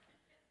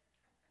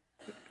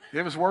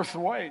 It was worth the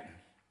wait.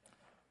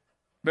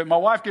 But my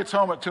wife gets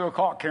home at 2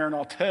 o'clock, Karen,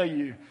 I'll tell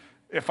you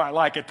if I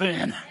like it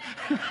then.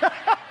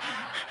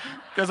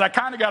 Because I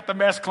kind of got the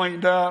mess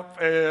cleaned up.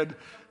 And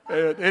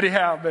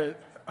anyhow, but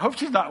I hope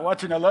she's not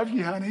watching. I love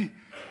you, honey.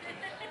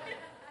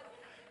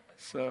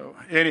 So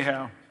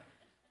anyhow,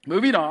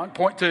 moving on.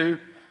 Point 2,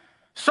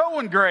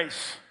 sowing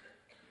grace,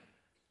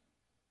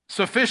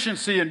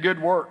 sufficiency in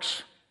good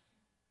works.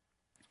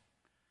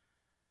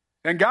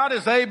 And God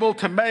is able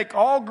to make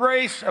all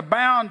grace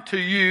abound to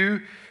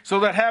you, so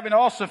that having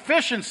all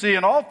sufficiency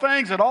in all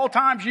things at all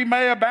times you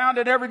may abound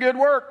in every good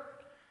work.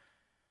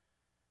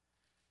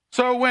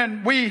 So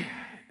when we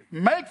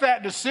make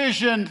that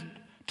decision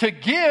to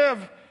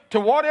give to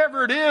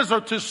whatever it is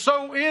or to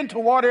sow into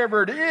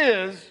whatever it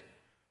is,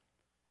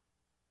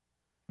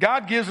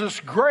 God gives us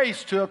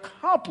grace to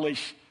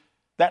accomplish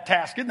that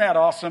task. Isn't that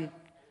awesome?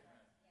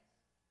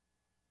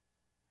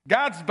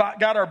 God's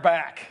got our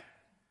back.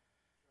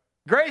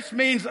 Grace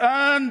means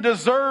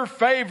undeserved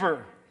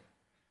favor.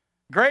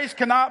 Grace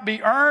cannot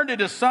be earned.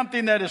 It is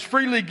something that is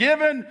freely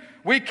given.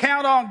 We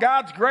count on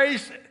God's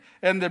grace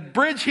and the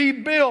bridge He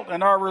built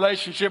in our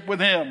relationship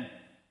with Him.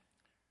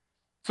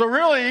 So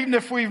really, even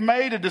if we've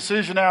made a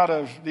decision out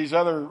of these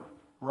other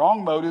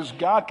wrong motives,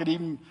 God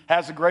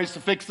has the grace to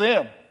fix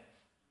them.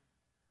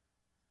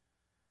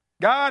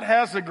 God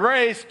has the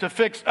grace to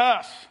fix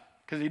us,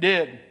 because He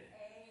did. Amen.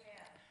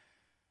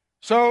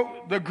 So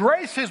the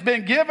grace has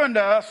been given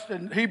to us,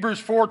 and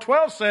Hebrews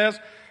 4:12 says,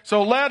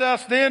 so let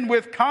us then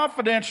with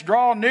confidence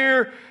draw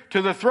near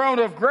to the throne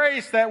of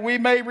grace, that we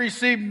may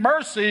receive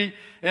mercy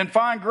and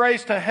find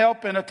grace to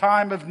help in a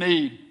time of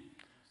need.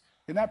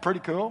 Isn't that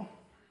pretty cool?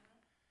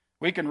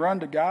 We can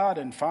run to God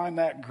and find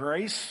that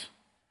grace.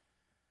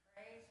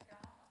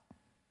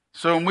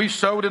 So when we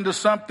sowed into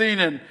something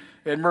and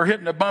we're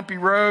hitting a bumpy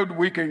road,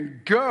 we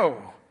can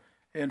go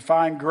and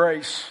find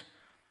grace.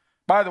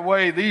 By the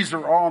way, these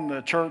are on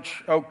the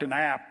Church Oakton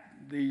app,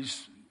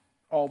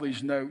 all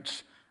these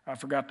notes. I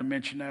forgot to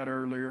mention that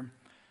earlier,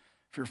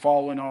 if you're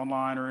following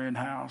online or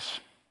in-house.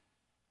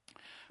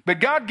 But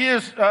God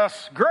gives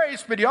us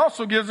grace, but He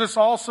also gives us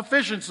all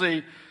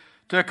sufficiency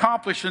to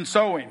accomplish in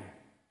sowing.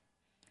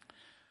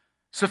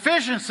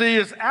 Sufficiency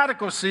is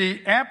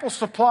adequacy, ample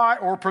supply,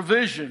 or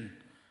provision.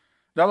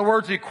 In other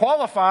words, He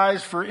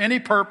qualifies for any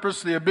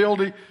purpose, the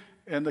ability,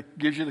 and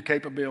gives you the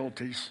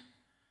capabilities.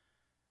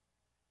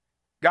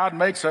 God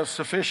makes us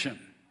sufficient.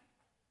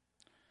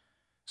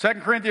 2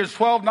 Corinthians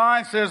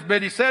 12:9 says,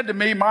 but He said to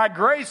me, my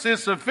grace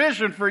is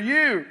sufficient for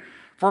you,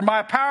 for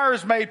my power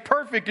is made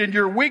perfect in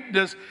your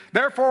weakness.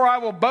 Therefore I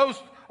will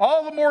boast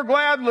all the more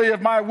gladly of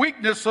my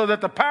weakness, so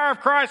that the power of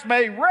Christ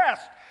may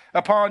rest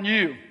upon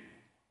you.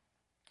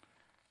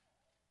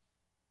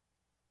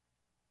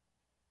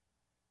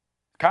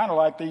 Kind of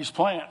like these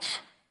plants.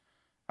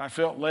 I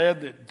felt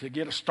led to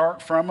get a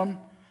start from them,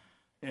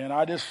 and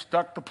I just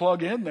stuck the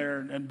plug in there.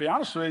 And to be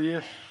honest with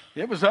you,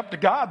 it was up to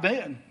God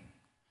then.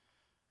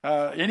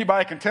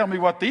 Anybody can tell me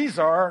what these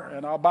are,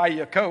 and I'll buy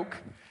you a Coke.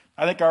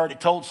 I think I already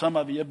told some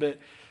of you, but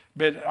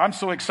I'm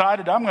so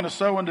excited I'm going to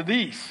sow into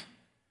these.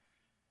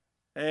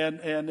 And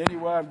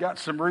anyway, I've got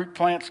some root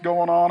plants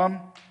going on them.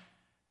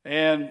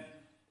 And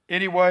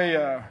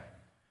anyway,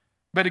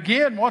 but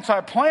again, once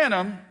I plant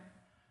them,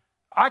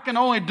 I can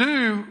only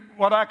do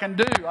what I can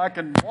do. I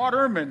can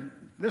water them, and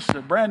this is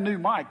a brand new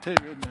mic too,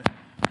 isn't it?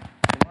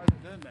 Why is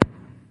it doing that?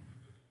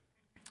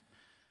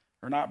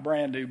 Or not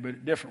brand new, but a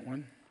different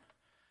one.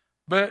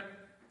 But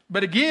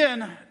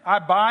again, I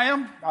buy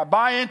them, I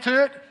buy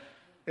into it,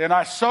 and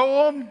I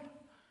sow them,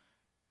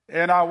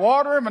 and I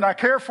water them, and I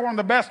care for them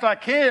the best I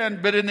can.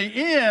 But in the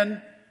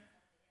end,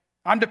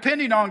 I'm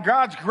depending on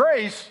God's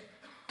grace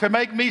to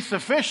make me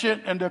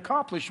sufficient and to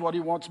accomplish what He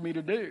wants me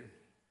to do.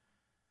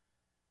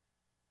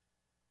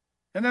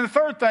 And then the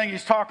third thing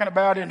He's talking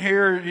about in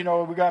here,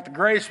 we got the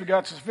grace, we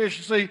got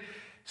sufficiency.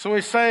 So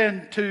He's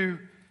saying to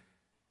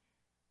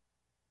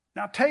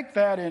now take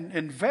that and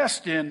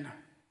invest in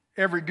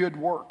every good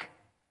work.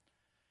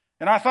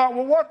 And I thought,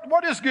 well,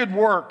 what is good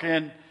work?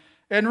 And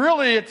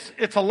really,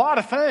 it's a lot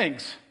of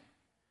things.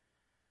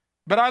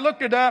 But I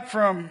looked it up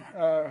from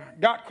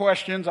Got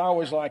Questions. I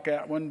always like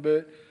that one.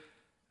 But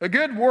a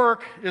good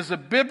work is a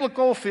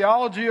biblical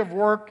theology of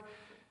work.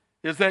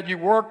 Is that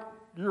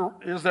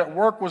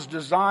work was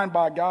designed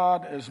by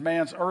God as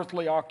man's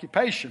earthly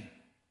occupation.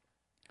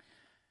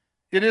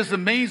 It is the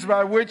means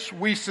by which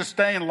we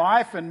sustain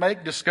life and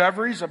make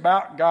discoveries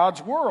about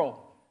God's world.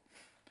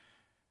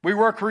 We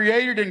were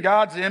created in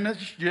God's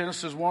image,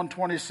 Genesis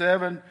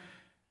 1:27,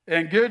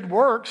 and good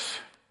works,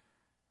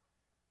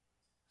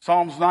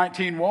 Psalms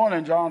 19:1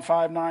 and John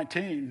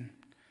 5:19.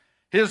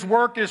 His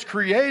work is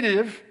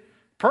creative,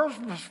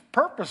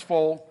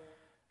 purposeful,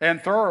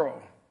 and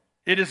thorough.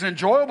 It is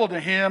enjoyable to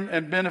him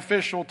and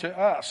beneficial to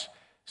us,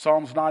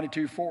 Psalms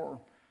 92:4.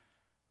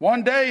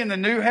 One day in the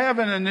new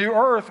heaven and new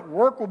earth,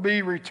 work will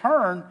be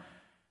returned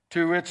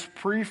to its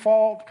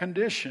pre-fall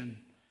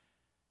condition.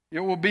 It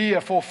will be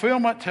a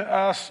fulfillment to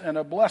us and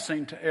a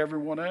blessing to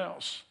everyone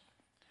else.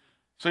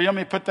 So you want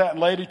me to put that in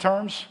lady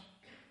terms?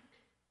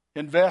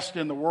 Invest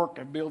in the work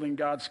of building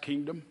God's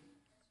kingdom.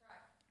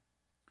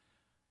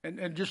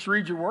 And just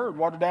read your word.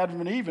 What did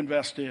Adam and Eve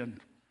invest in?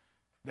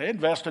 They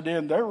invested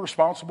in, they're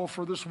responsible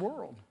for this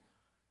world.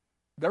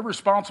 They're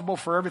responsible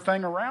for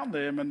everything around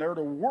them, and they're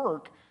to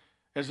work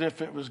as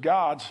if it was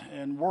God's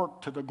and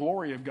work to the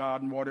glory of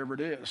God in whatever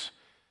it is.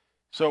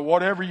 So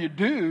whatever you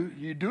do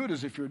it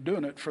as if you're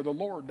doing it for the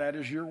Lord. That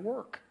is your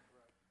work.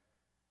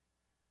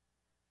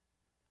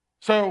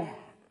 So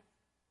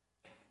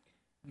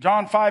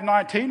John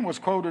 5:19 was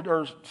quoted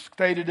or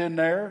stated in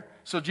there.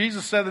 So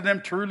Jesus said to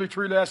them, truly,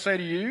 truly, I say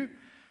to you,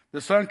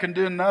 the Son can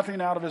do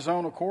nothing out of his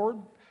own accord,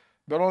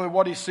 but only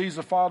what he sees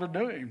the Father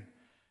doing.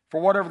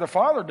 For whatever the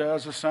Father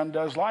does, the Son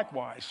does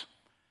likewise.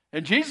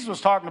 And Jesus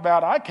was talking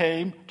about, I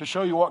came to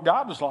show you what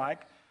God was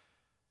like.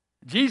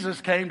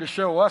 Jesus came to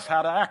show us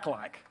how to act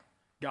like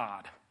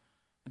God,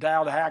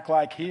 how to act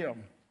like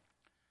him.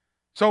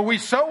 So we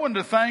sow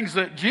into things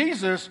that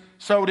Jesus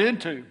sowed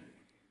into.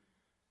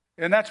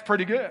 And that's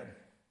pretty good.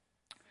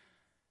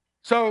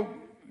 So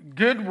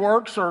good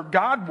works or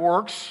God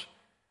works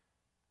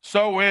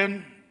sow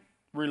in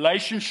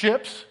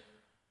relationships.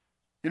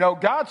 You know,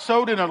 God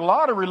sowed in a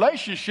lot of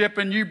relationship,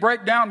 and you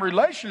break down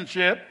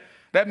relationship,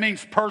 that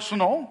means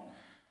personal,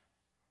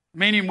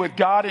 meaning with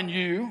God and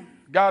you,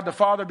 God the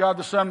Father, God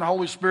the Son, the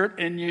Holy Spirit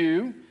in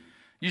you.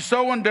 You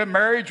sow into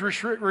marriage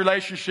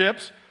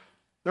relationships.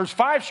 There's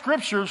 5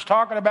 scriptures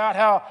talking about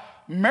how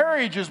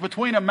marriage is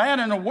between a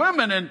man and a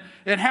woman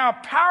and how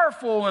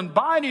powerful and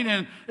binding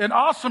and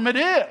awesome it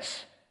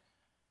is.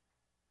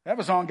 That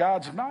was on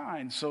God's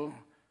mind. So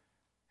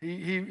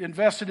he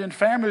invested in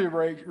family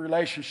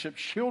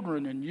relationships,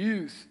 children and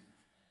youth.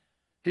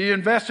 He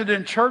invested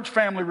in church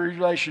family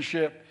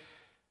relationship,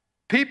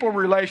 people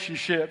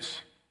relationships.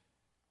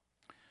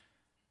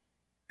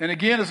 And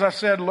again, as I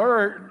said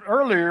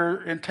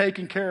earlier, in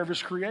taking care of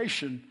his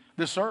creation,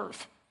 this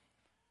earth.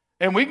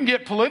 And we can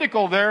get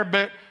political there,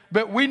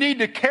 but we need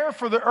to care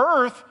for the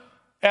earth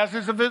as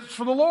if it's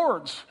for the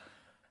Lord's.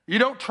 You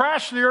don't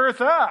trash the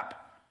earth up.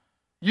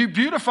 You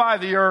beautify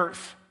the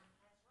earth.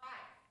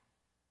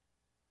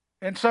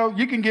 And so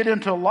you can get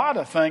into a lot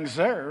of things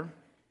there.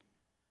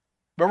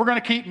 But we're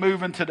going to keep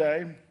moving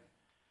today.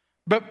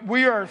 But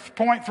we are,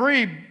 point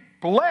 3,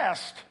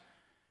 blessed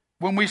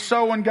when we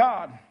sow in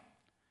God.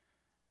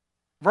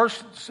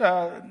 Verse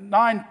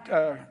 9,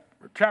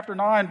 chapter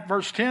 9,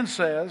 verse 10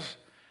 says,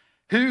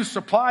 who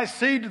supplies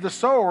seed to the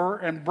sower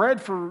and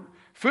bread for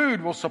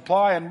food will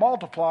supply and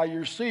multiply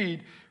your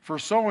seed for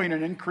sowing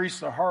and increase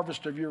the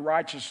harvest of your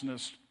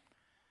righteousness.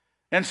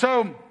 And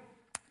so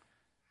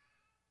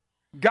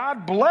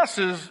God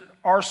blesses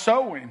our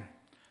sowing.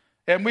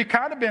 And we've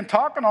kind of been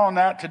talking on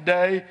that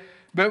today,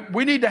 but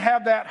we need to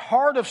have that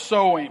heart of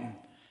sowing.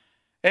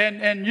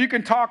 And you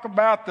can talk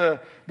about the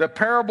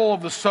parable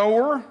of the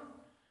sower.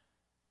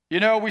 You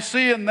know, we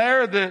see in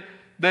there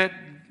that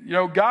you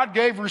know, God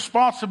gave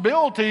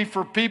responsibility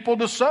for people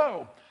to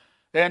sow.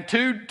 And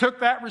 2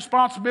 took that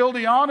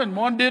responsibility on and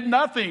 1 did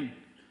nothing.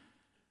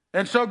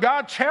 And so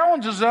God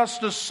challenges us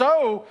to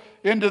sow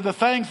into the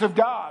things of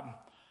God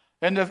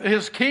and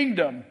his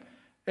kingdom.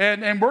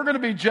 And we're going to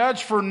be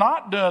judged for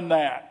not doing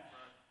that.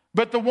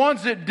 But the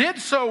ones that did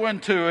sow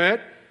into it,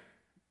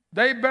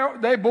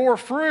 they bore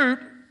fruit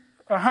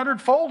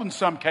 100-fold in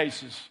some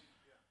cases.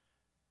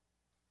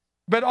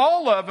 But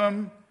all of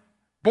them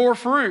bore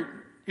fruit,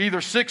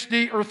 either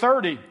 60 or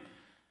 30.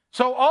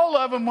 So all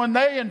of them, when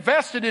they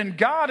invested in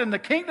God and the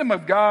kingdom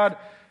of God,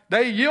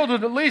 they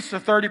yielded at least a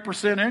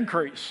 30%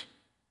 increase.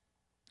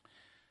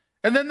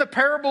 And then the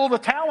parable of the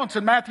talents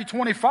in Matthew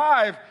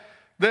 25,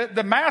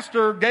 the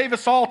master gave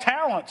us all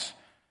talents.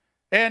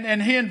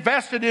 And he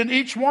invested in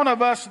each one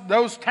of us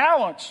those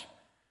talents.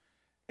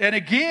 And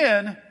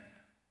again,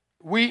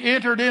 we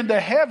entered into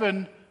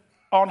heaven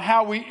on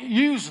how we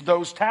use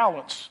those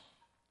talents.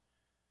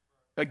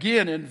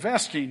 Again,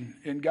 investing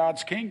in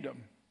God's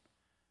kingdom.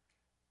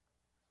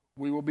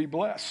 We will be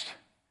blessed.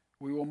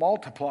 We will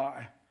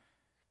multiply.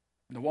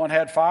 The one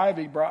had 5,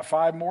 he brought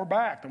 5 more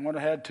back. The one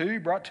that had 2, he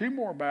brought 2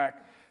 more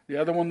back. The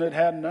other one that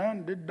had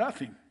none did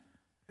nothing.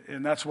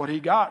 And that's what he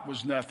got,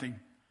 was nothing.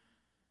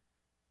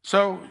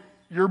 So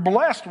you're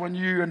blessed when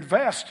you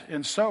invest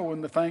and sow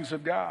in the things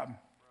of God.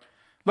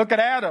 Look at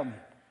Adam.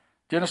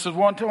 Genesis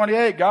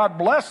 1:28, God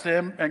blessed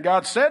them, and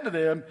God said to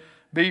them,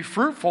 be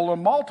fruitful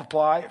and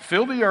multiply,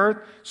 fill the earth,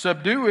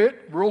 subdue it,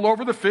 rule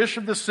over the fish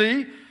of the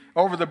sea,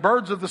 over the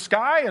birds of the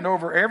sky, and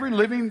over every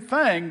living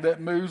thing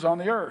that moves on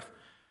the earth.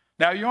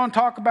 Now, you want to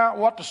talk about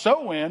what to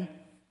sow in,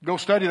 go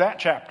study that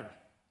chapter.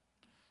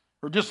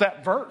 Or just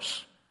that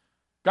verse.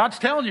 God's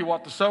telling you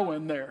what to sow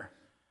in there.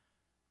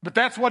 But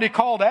that's what he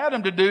called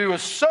Adam to do,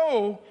 is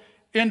sow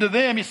into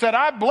them. He said,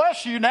 I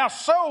bless you, now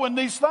sow in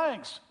these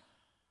things.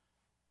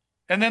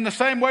 And then the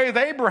same way with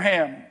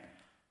Abraham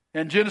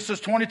in Genesis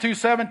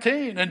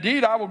 22:17.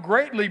 Indeed, I will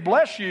greatly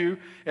bless you,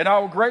 and I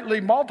will greatly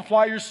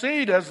multiply your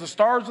seed as the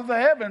stars of the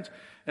heavens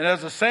and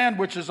as the sand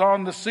which is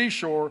on the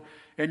seashore,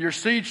 and your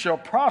seed shall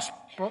prosper,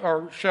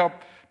 or shall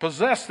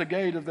possess the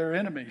gate of their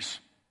enemies.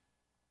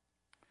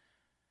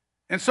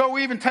 And so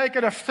we even take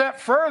it a step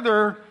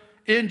further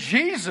in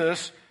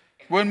Jesus.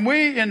 When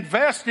we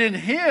invest in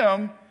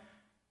him,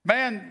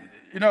 man,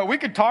 we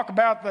could talk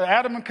about the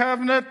Adam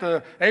covenant,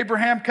 the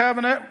Abraham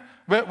covenant,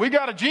 but we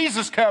got a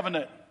Jesus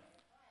covenant.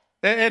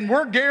 And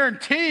we're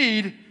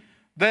guaranteed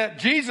that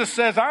Jesus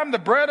says, I'm the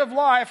bread of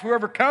life.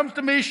 Whoever comes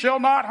to me shall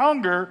not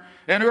hunger,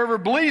 and whoever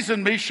believes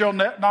in me shall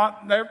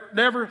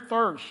never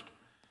thirst.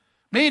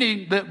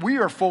 Meaning that we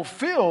are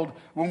fulfilled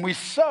when we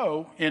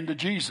sow into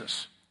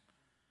Jesus.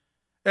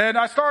 And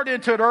I started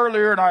into it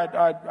earlier, and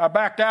I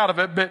backed out of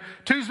it, but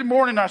Tuesday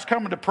morning I was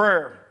coming to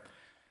prayer.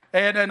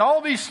 And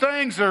all these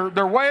things,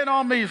 they're weighing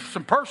on me,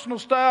 some personal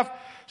stuff,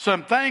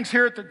 some things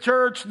here at the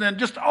church, and then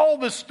just all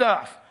this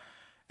stuff.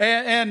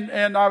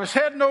 And I was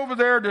heading over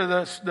there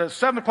to the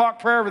 7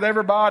 o'clock prayer with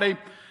everybody,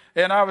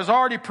 and I was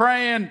already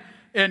praying.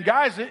 And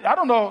guys, I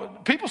don't know,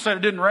 people said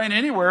it didn't rain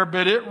anywhere,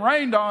 but it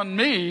rained on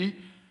me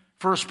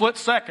for a split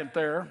second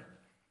there.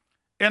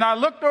 And I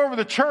looked over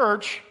the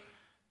church,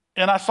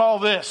 and I saw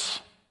this.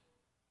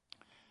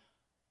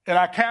 And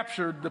I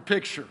captured the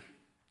picture.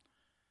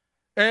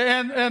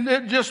 And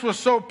it just was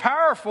so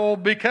powerful,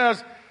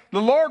 because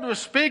the Lord was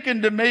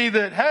speaking to me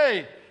that,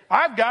 hey,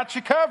 I've got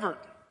you covered.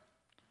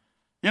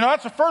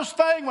 That's the first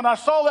thing when I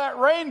saw that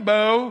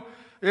rainbow,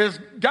 is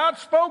God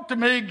spoke to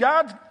me.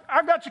 God,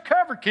 I've got you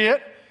covered,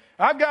 kid.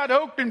 I've got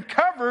Oakton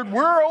covered.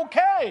 We're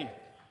okay.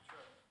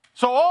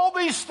 So all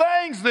these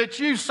things that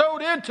you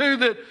sowed into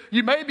that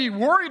you may be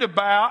worried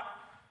about,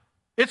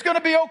 it's going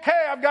to be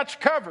okay. I've got you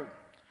covered.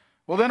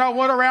 Well, then I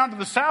went around to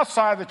the south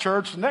side of the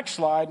church, the next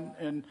slide,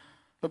 and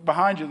look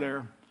behind you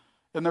there.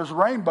 And there's a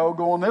rainbow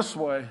going this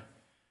way.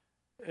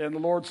 And the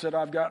Lord said,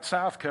 I've got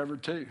south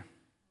covered too.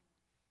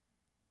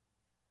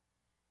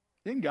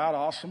 Isn't God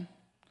awesome?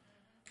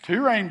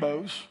 2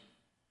 rainbows.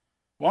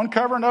 One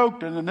covering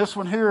Oakton, and this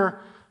one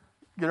here,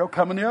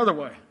 coming the other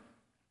way.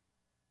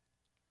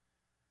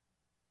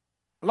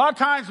 A lot of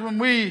times when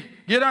we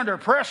get under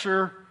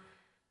pressure,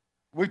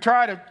 we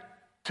try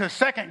to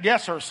second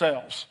guess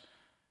ourselves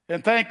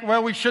and think,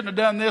 well, we shouldn't have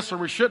done this or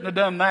we shouldn't have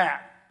done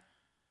that.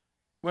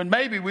 When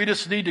maybe we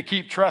just need to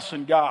keep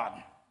trusting God.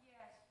 Yes.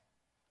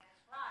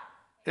 That's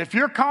right. If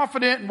you're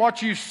confident in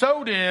what you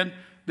sowed in,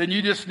 then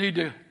you just need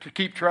to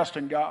keep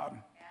trusting God.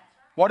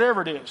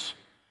 Whatever it is.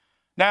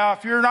 Now,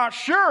 if you're not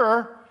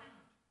sure,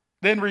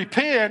 then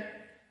repent,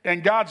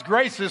 and God's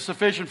grace is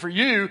sufficient for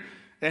you,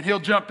 and he'll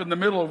jump in the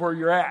middle of where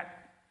you're at.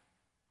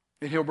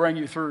 And he'll bring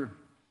you through.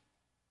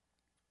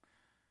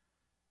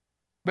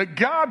 But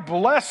God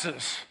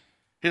blesses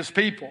his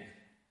people.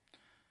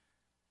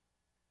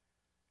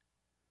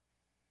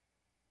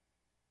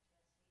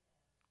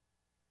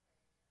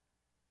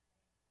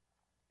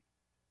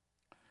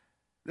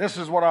 This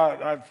is what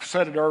I've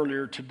said it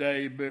earlier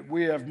today, but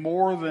we have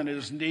more than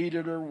is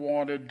needed or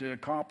wanted to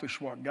accomplish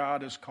what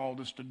God has called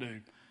us to do.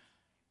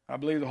 I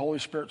believe the Holy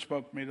Spirit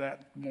spoke to me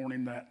that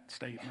morning, that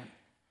statement.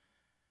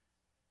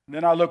 And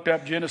then I looked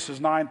up Genesis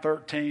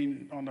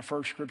 9:13 on the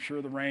first scripture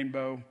of the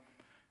rainbow,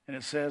 and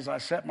it says, I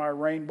set my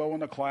rainbow in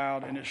the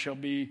cloud, and it shall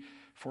be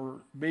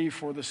for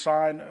the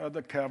sign of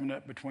the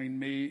covenant between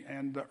me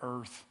and the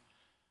earth.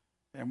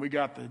 And we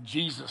got the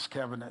Jesus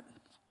covenant.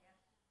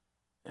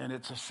 And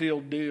it's a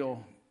sealed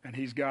deal, and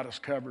he's got us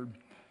covered.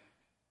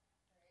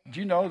 Did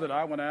you know that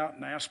I went out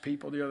and asked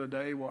people the other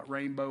day what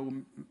rainbow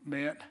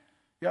meant?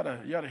 You ought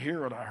to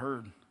hear what I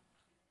heard.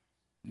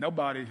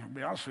 Nobody, to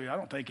be honest with you, I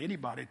don't think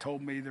anybody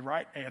told me the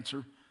right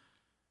answer.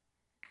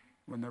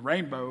 When the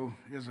rainbow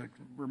is a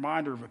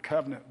reminder of a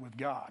covenant with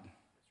God.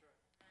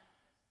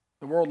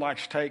 The world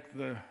likes to take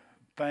the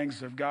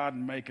things of God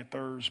and make it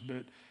theirs,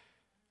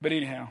 but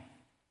anyhow.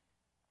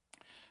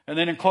 And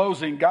then in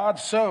closing,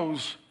 God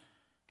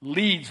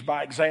leads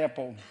by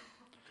example.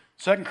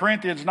 2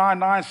 Corinthians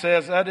 9:9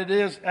 says,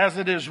 as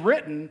it is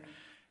written,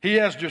 he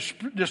has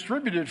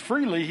distributed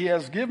freely, he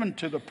has given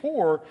to the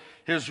poor,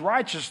 his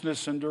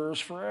righteousness endures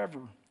forever.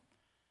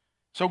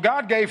 So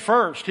God gave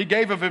first. He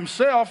gave of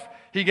himself.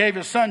 He gave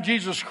his son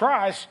Jesus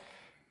Christ.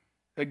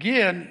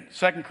 Again,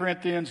 2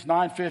 Corinthians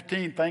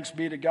 9:15, thanks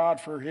be to God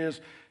for his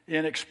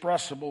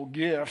inexpressible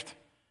gift.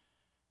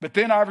 But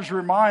then I was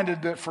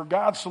reminded that for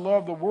God so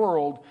loved the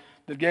world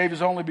that gave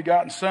his only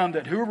begotten Son,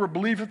 that whoever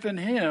believeth in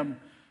him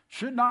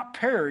should not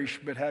perish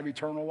but have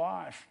eternal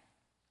life.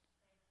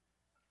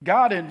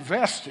 God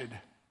invested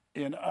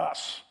in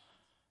us.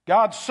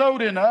 God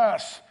sowed in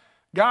us.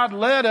 God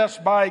led us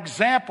by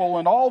example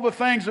in all the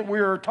things that we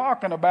are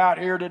talking about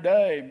here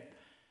today.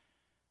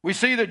 We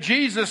see that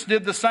Jesus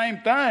did the same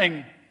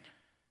thing.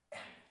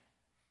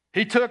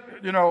 He took,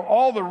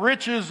 all the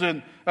riches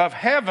of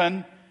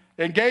heaven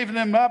and gave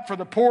them up for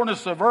the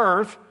poorness of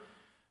earth.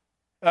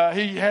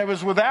 He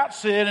was without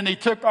sin, and he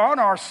took on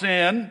our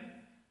sin.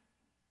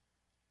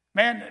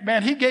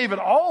 Man, he gave it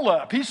all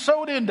up. He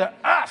sowed into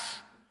us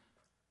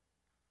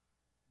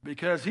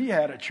because he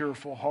had a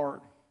cheerful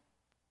heart.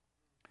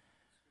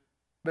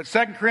 But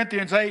 2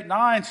 Corinthians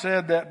 8:9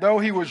 said that though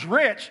he was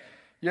rich,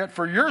 yet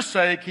for your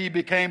sake he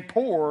became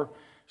poor,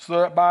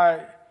 so that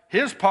by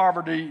his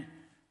poverty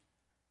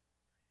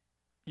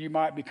you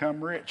might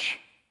become rich.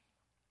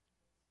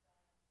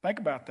 Think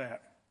about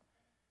that.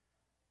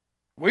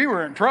 We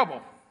were in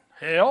trouble.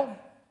 Hell,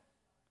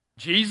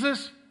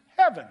 Jesus,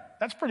 heaven.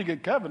 That's a pretty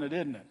good covenant,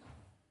 isn't it?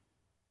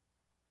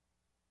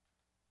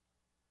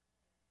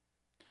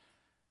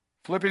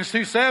 Philippians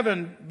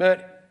 2:7,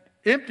 but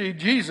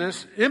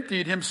Jesus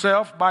emptied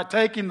himself by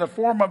taking the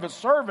form of a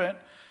servant,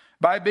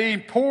 by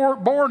being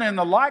born in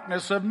the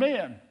likeness of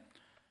men.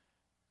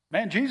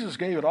 Man, Jesus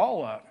gave it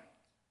all up.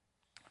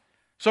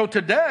 So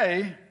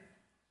today,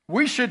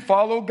 we should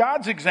follow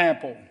God's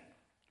example.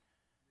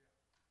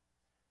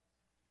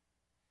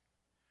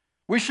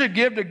 We should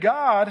give to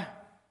God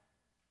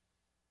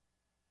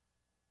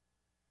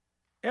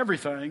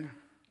everything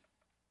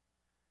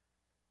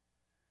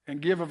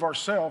and give of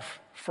ourselves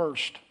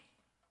first.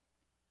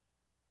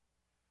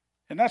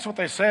 And that's what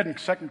they said in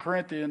 2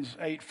 Corinthians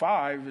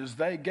 8:5, is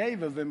they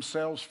gave of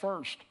themselves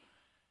first.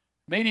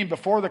 Meaning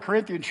before the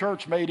Corinthian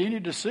church made any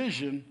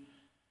decision,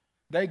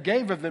 they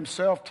gave of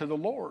themselves to the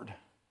Lord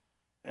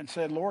and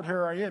said, Lord,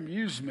 here I am,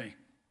 use me.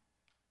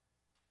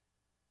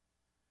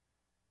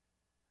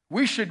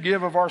 We should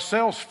give of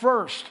ourselves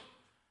first.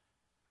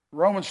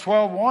 Romans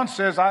 12:1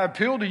 says, I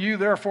appeal to you,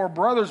 therefore,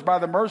 brothers, by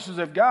the mercies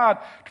of God,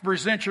 to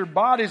present your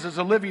bodies as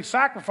a living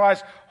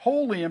sacrifice,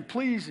 holy and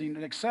pleasing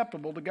and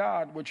acceptable to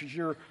God, which is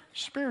your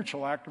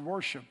spiritual act of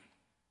worship.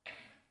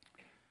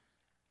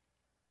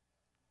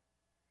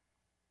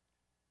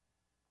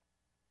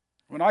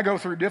 When I go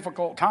through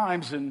difficult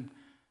times, and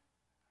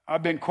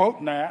I've been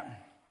quoting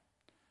that,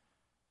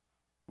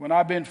 when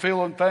I've been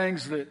feeling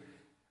things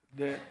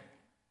that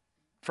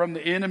from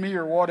the enemy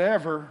or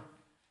whatever,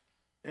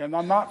 and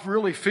I'm not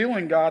really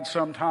feeling God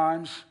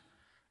sometimes,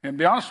 and to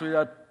be honest with you,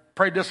 I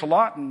prayed this a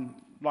lot in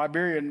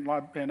Liberia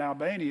and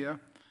Albania,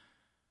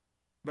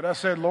 but I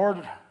said,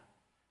 Lord,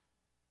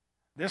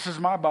 this is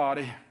my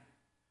body,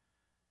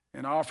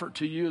 and I offer it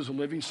to you as a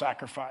living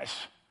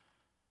sacrifice.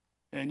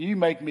 And you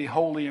make me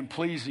holy and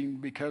pleasing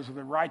because of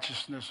the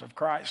righteousness of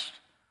Christ.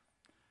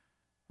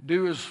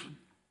 Do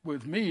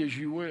with me as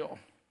you will.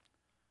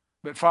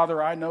 But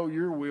Father, I know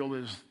your will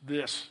is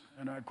this.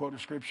 And I quote a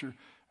scripture,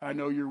 I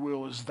know your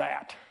will is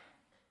that.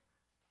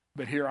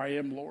 But here I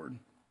am, Lord.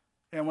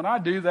 And when I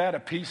do that, a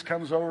peace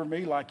comes over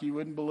me like you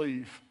wouldn't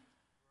believe.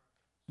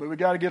 But we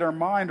got to get our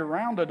mind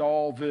around it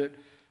all,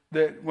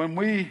 that when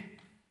we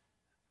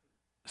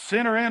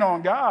center in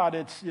on God,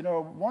 it's,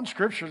 one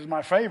scripture is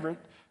my favorite,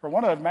 or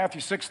one of them,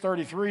 Matthew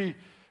 6:33,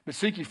 but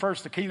seek ye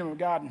first the kingdom of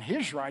God and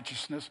his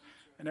righteousness,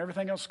 and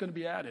everything else is going to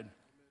be added.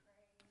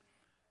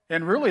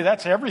 And really,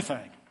 that's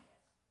everything.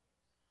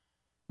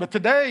 But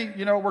today,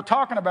 we're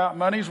talking about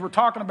monies. We're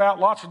talking about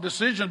lots of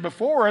decisions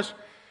before us.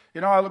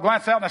 I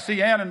glance out and I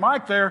see Ann and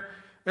Mike there.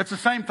 It's the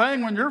same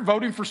thing when you're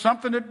voting for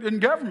something in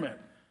government.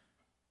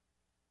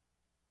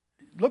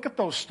 Look at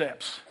those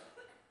steps.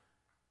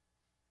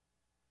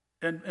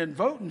 And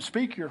vote and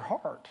speak your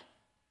heart.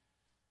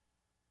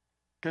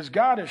 Because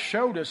God has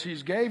showed us,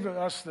 he's gave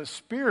us the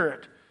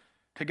Spirit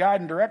to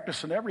guide and direct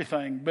us in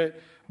everything. But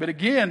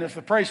again, if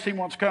the praise team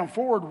wants to come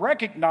forward,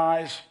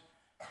 recognize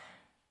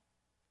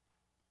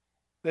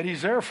that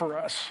he's there for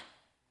us.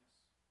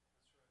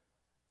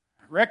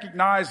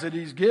 Recognize that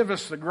he's given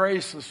us the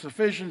grace, the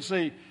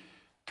sufficiency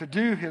to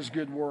do his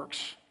good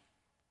works.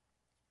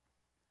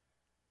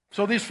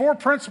 So these 4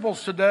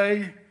 principles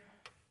today,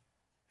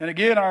 and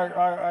again,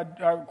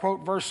 I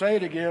quote verse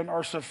 8 again,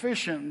 are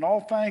sufficient in all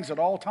things at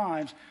all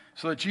times,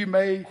 so that you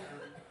may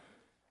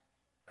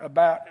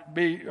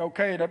be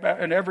okay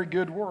in every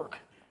good work.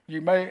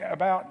 You may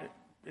abound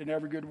in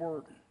every good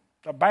work.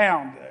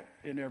 Abound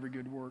in every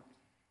good work.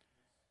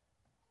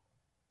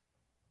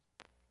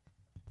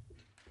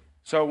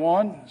 So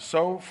 1,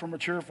 sow from a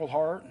cheerful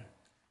heart.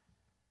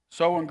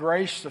 Sow in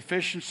grace,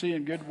 sufficiency,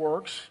 and good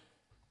works.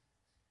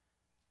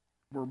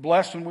 We're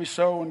blessed when we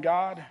sow in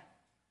God,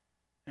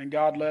 and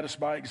God led us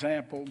by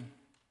example.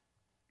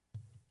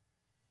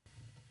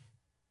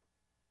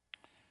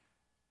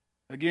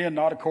 Again,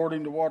 not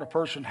according to what a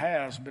person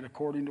has, but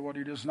according to what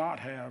he does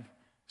not have.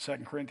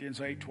 2 Corinthians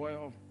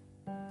 8:12.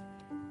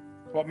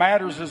 What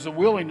matters is the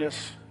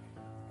willingness,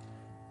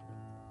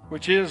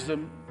 which is the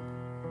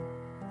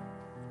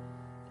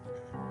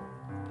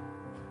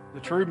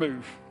true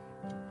move.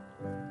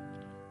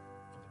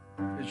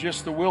 It's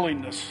just the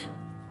willingness.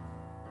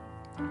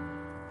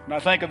 And I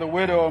think of the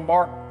widow in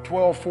Mark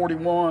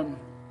 12:41.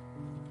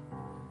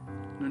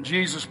 And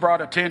Jesus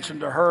brought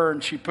attention to her,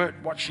 and she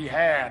put what she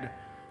had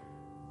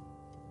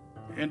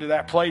into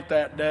that plate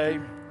that day.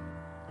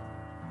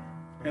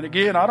 And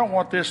again, I don't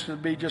want this to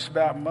be just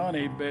about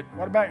money, but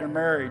what about your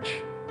marriage?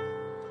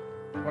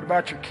 What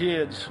about your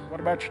kids?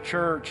 What about your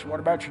church? What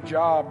about your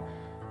job?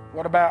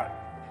 What about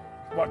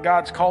what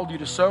God's called you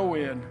to sow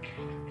in?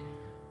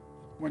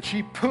 When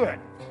she put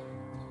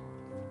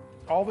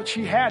all that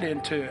she had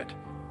into it,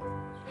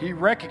 He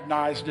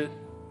recognized it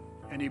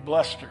and He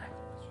blessed her.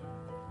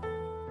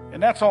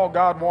 And that's all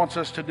God wants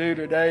us to do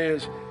today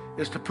is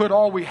to put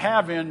all we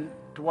have in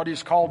to what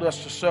He's called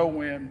us to sow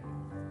in.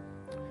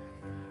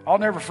 I'll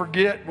never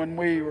forget when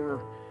we were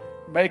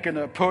making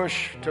a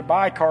push to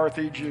buy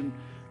Carthage, and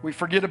we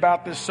forget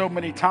about this so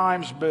many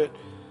times, but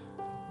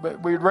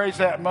we'd raise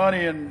that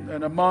money in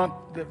a month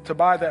to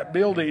buy that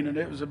building, and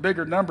it was a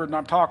bigger number than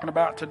I'm talking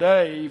about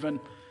today even.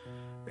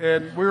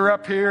 And we were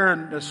up here,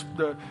 and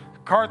the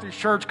Carthage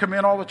church come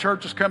in, all the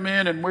churches come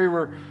in, and we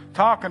were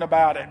talking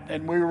about it,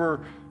 and we were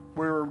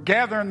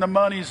gathering the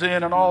monies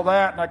in and all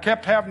that, and I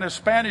kept having this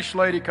Spanish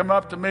lady come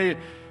up to me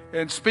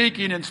and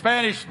speaking in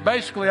Spanish.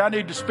 Basically, I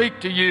need to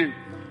speak to you.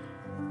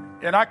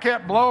 And I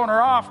kept blowing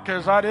her off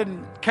because I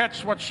didn't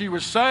catch what she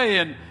was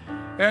saying.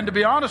 And to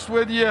be honest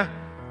with you,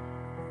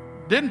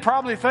 didn't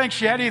probably think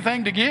she had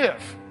anything to give.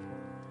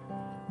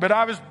 But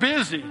I was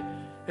busy.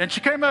 And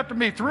she came up to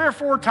me 3 or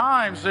 4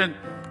 times, and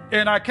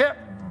I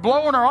kept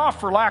blowing her off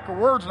for lack of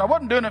words. And I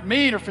wasn't doing it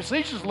mean or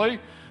facetiously,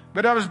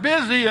 but I was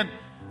busy.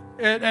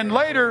 And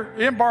later,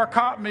 Embar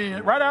caught me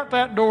right out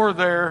that door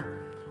there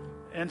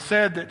and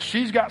said that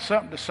she's got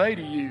something to say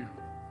to you.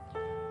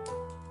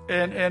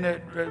 And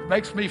it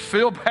makes me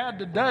feel bad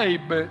today,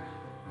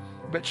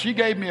 but she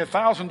gave me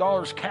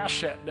 $1,000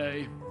 cash that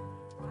day.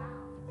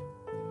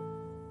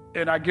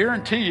 And I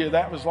guarantee you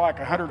that was like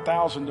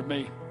 $100,000 to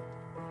me.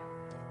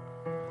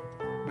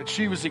 But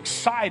she was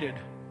excited,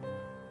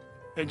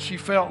 and she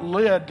felt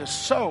led to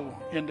sow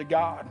into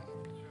God.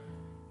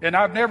 And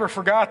I've never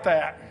forgot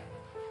that.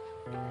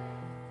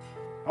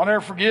 I'll never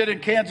forget in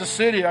Kansas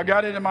City, I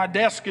got into my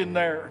desk in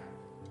there.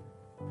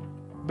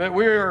 But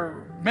we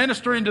were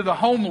ministering to the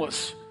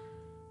homeless.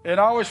 And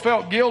I always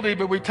felt guilty,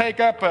 but we take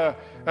up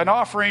an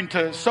offering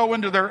to sow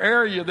into their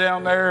area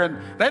down there.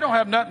 And they don't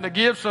have nothing to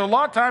give. So a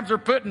lot of times they're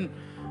putting,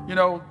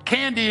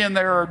 candy in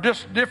there or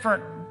just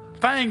different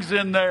things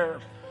in there.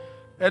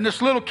 And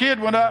this little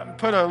kid went up and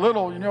put a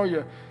little,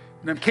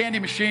 them candy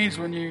machines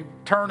when you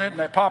turn it and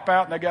they pop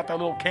out and they got that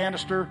little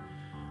canister.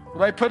 Well,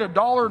 they put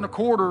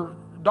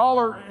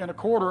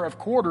 $1.25 of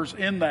quarters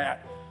in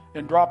that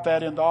and dropped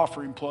that in the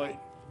offering plate.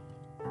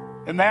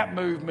 And that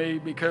moved me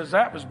because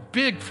that was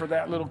big for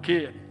that little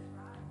kid.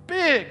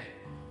 Big.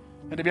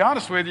 And to be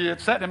honest with you,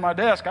 it's sitting in my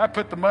desk. I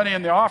put the money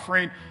in the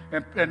offering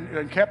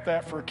and kept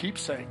that for a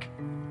keepsake.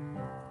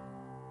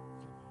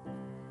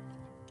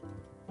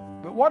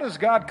 But what has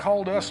God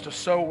called us to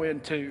sow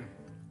into?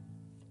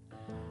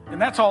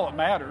 And that's all that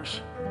matters.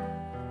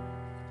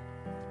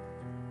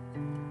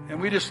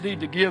 And we just need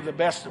to give the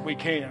best that we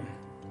can.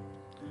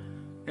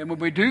 And when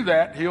we do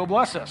that, He'll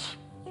bless us.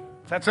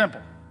 It's that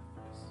simple.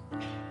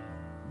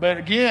 But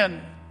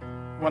again,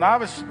 when I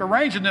was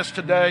arranging this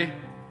today,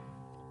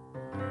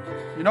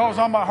 what was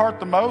on my heart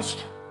the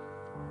most?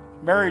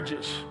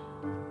 Marriages.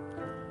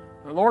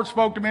 The Lord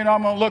spoke to me, and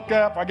I'm going to look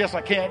up. I guess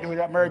I can't because we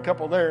got a married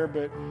couple there,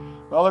 but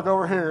I'll look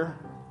over here.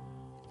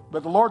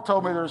 But the Lord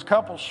told me there's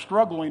couples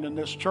struggling in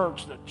this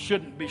church that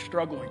shouldn't be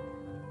struggling.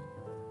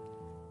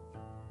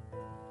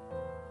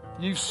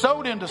 You've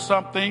sowed into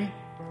something.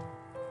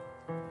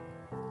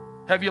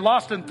 Have you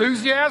lost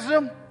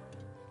enthusiasm?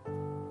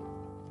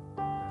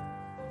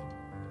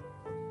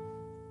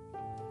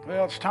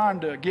 Well, it's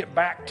time to get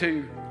back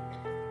to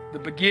the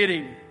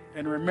beginning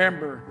and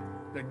remember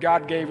that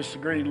God gave us the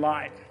green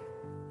light.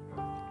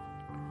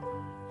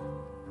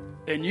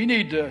 And you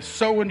need to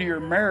sow into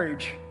your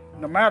marriage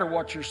no matter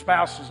what your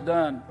spouse has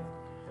done.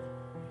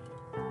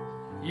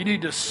 You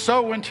need to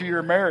sow into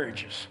your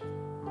marriages.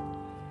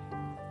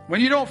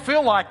 When you don't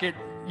feel like it,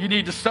 you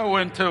need to sow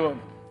into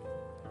them.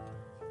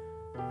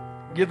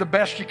 Give the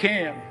best you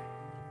can.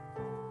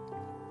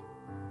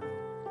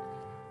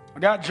 I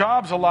got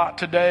jobs a lot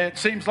today. It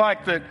seems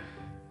like that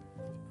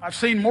I've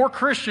seen more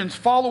Christians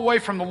fall away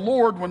from the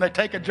Lord when they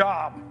take a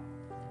job.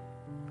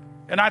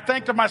 And I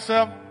think to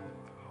myself,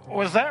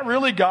 was that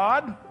really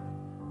God?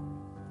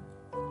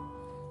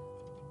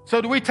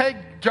 So do we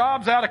take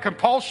jobs out of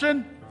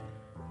compulsion?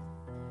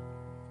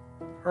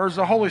 Or is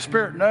the Holy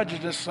Spirit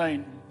nudging us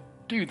saying,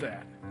 do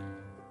that?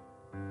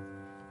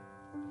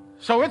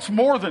 So it's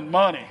more than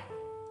money.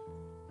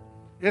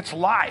 It's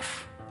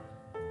life.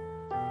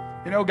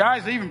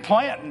 Guys, even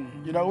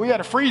planting. We had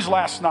a freeze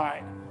last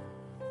night.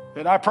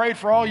 And I prayed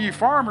for all you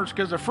farmers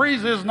because the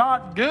freeze is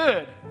not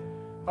good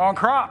on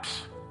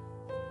crops.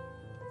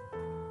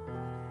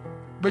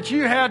 But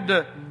you had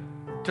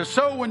to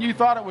sow when you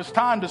thought it was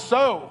time to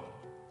sow.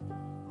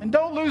 And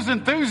don't lose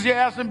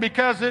enthusiasm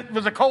because it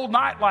was a cold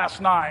night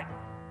last night.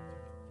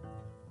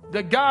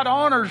 That God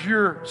honors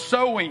your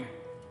sowing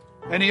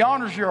and He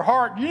honors your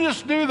heart. You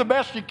just do the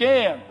best you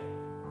can,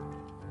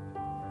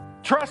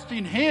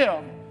 trusting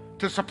Him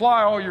to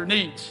supply all your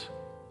needs.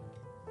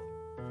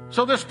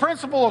 So this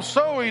principle of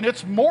sowing,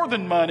 it's more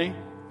than money.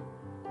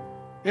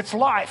 It's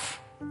life.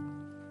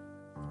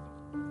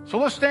 So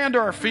let's stand to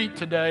our feet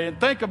today and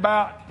think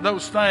about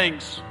those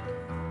things.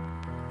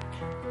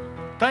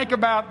 Think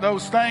about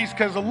those things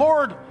because the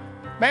Lord,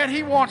 man,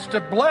 He wants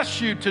to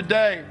bless you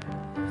today.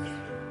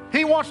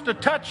 He wants to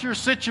touch your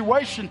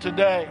situation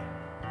today.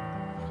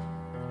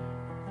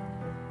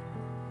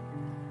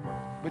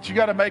 But you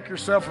got to make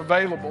yourself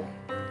available.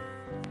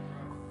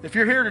 If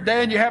you're here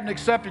today and you haven't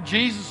accepted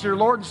Jesus as your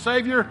Lord and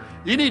Savior,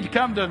 you need to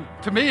come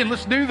to me and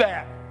let's do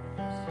that.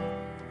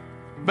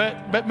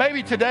 But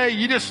maybe today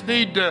you just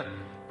need to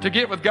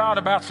get with God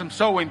about some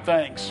sowing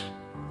things.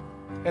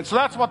 And so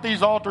that's what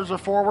these altars are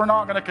for. We're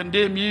not going to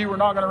condemn you. We're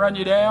not going to run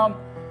you down.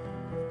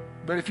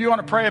 But if you want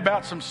to pray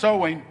about some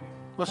sowing,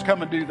 let's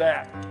come and do that.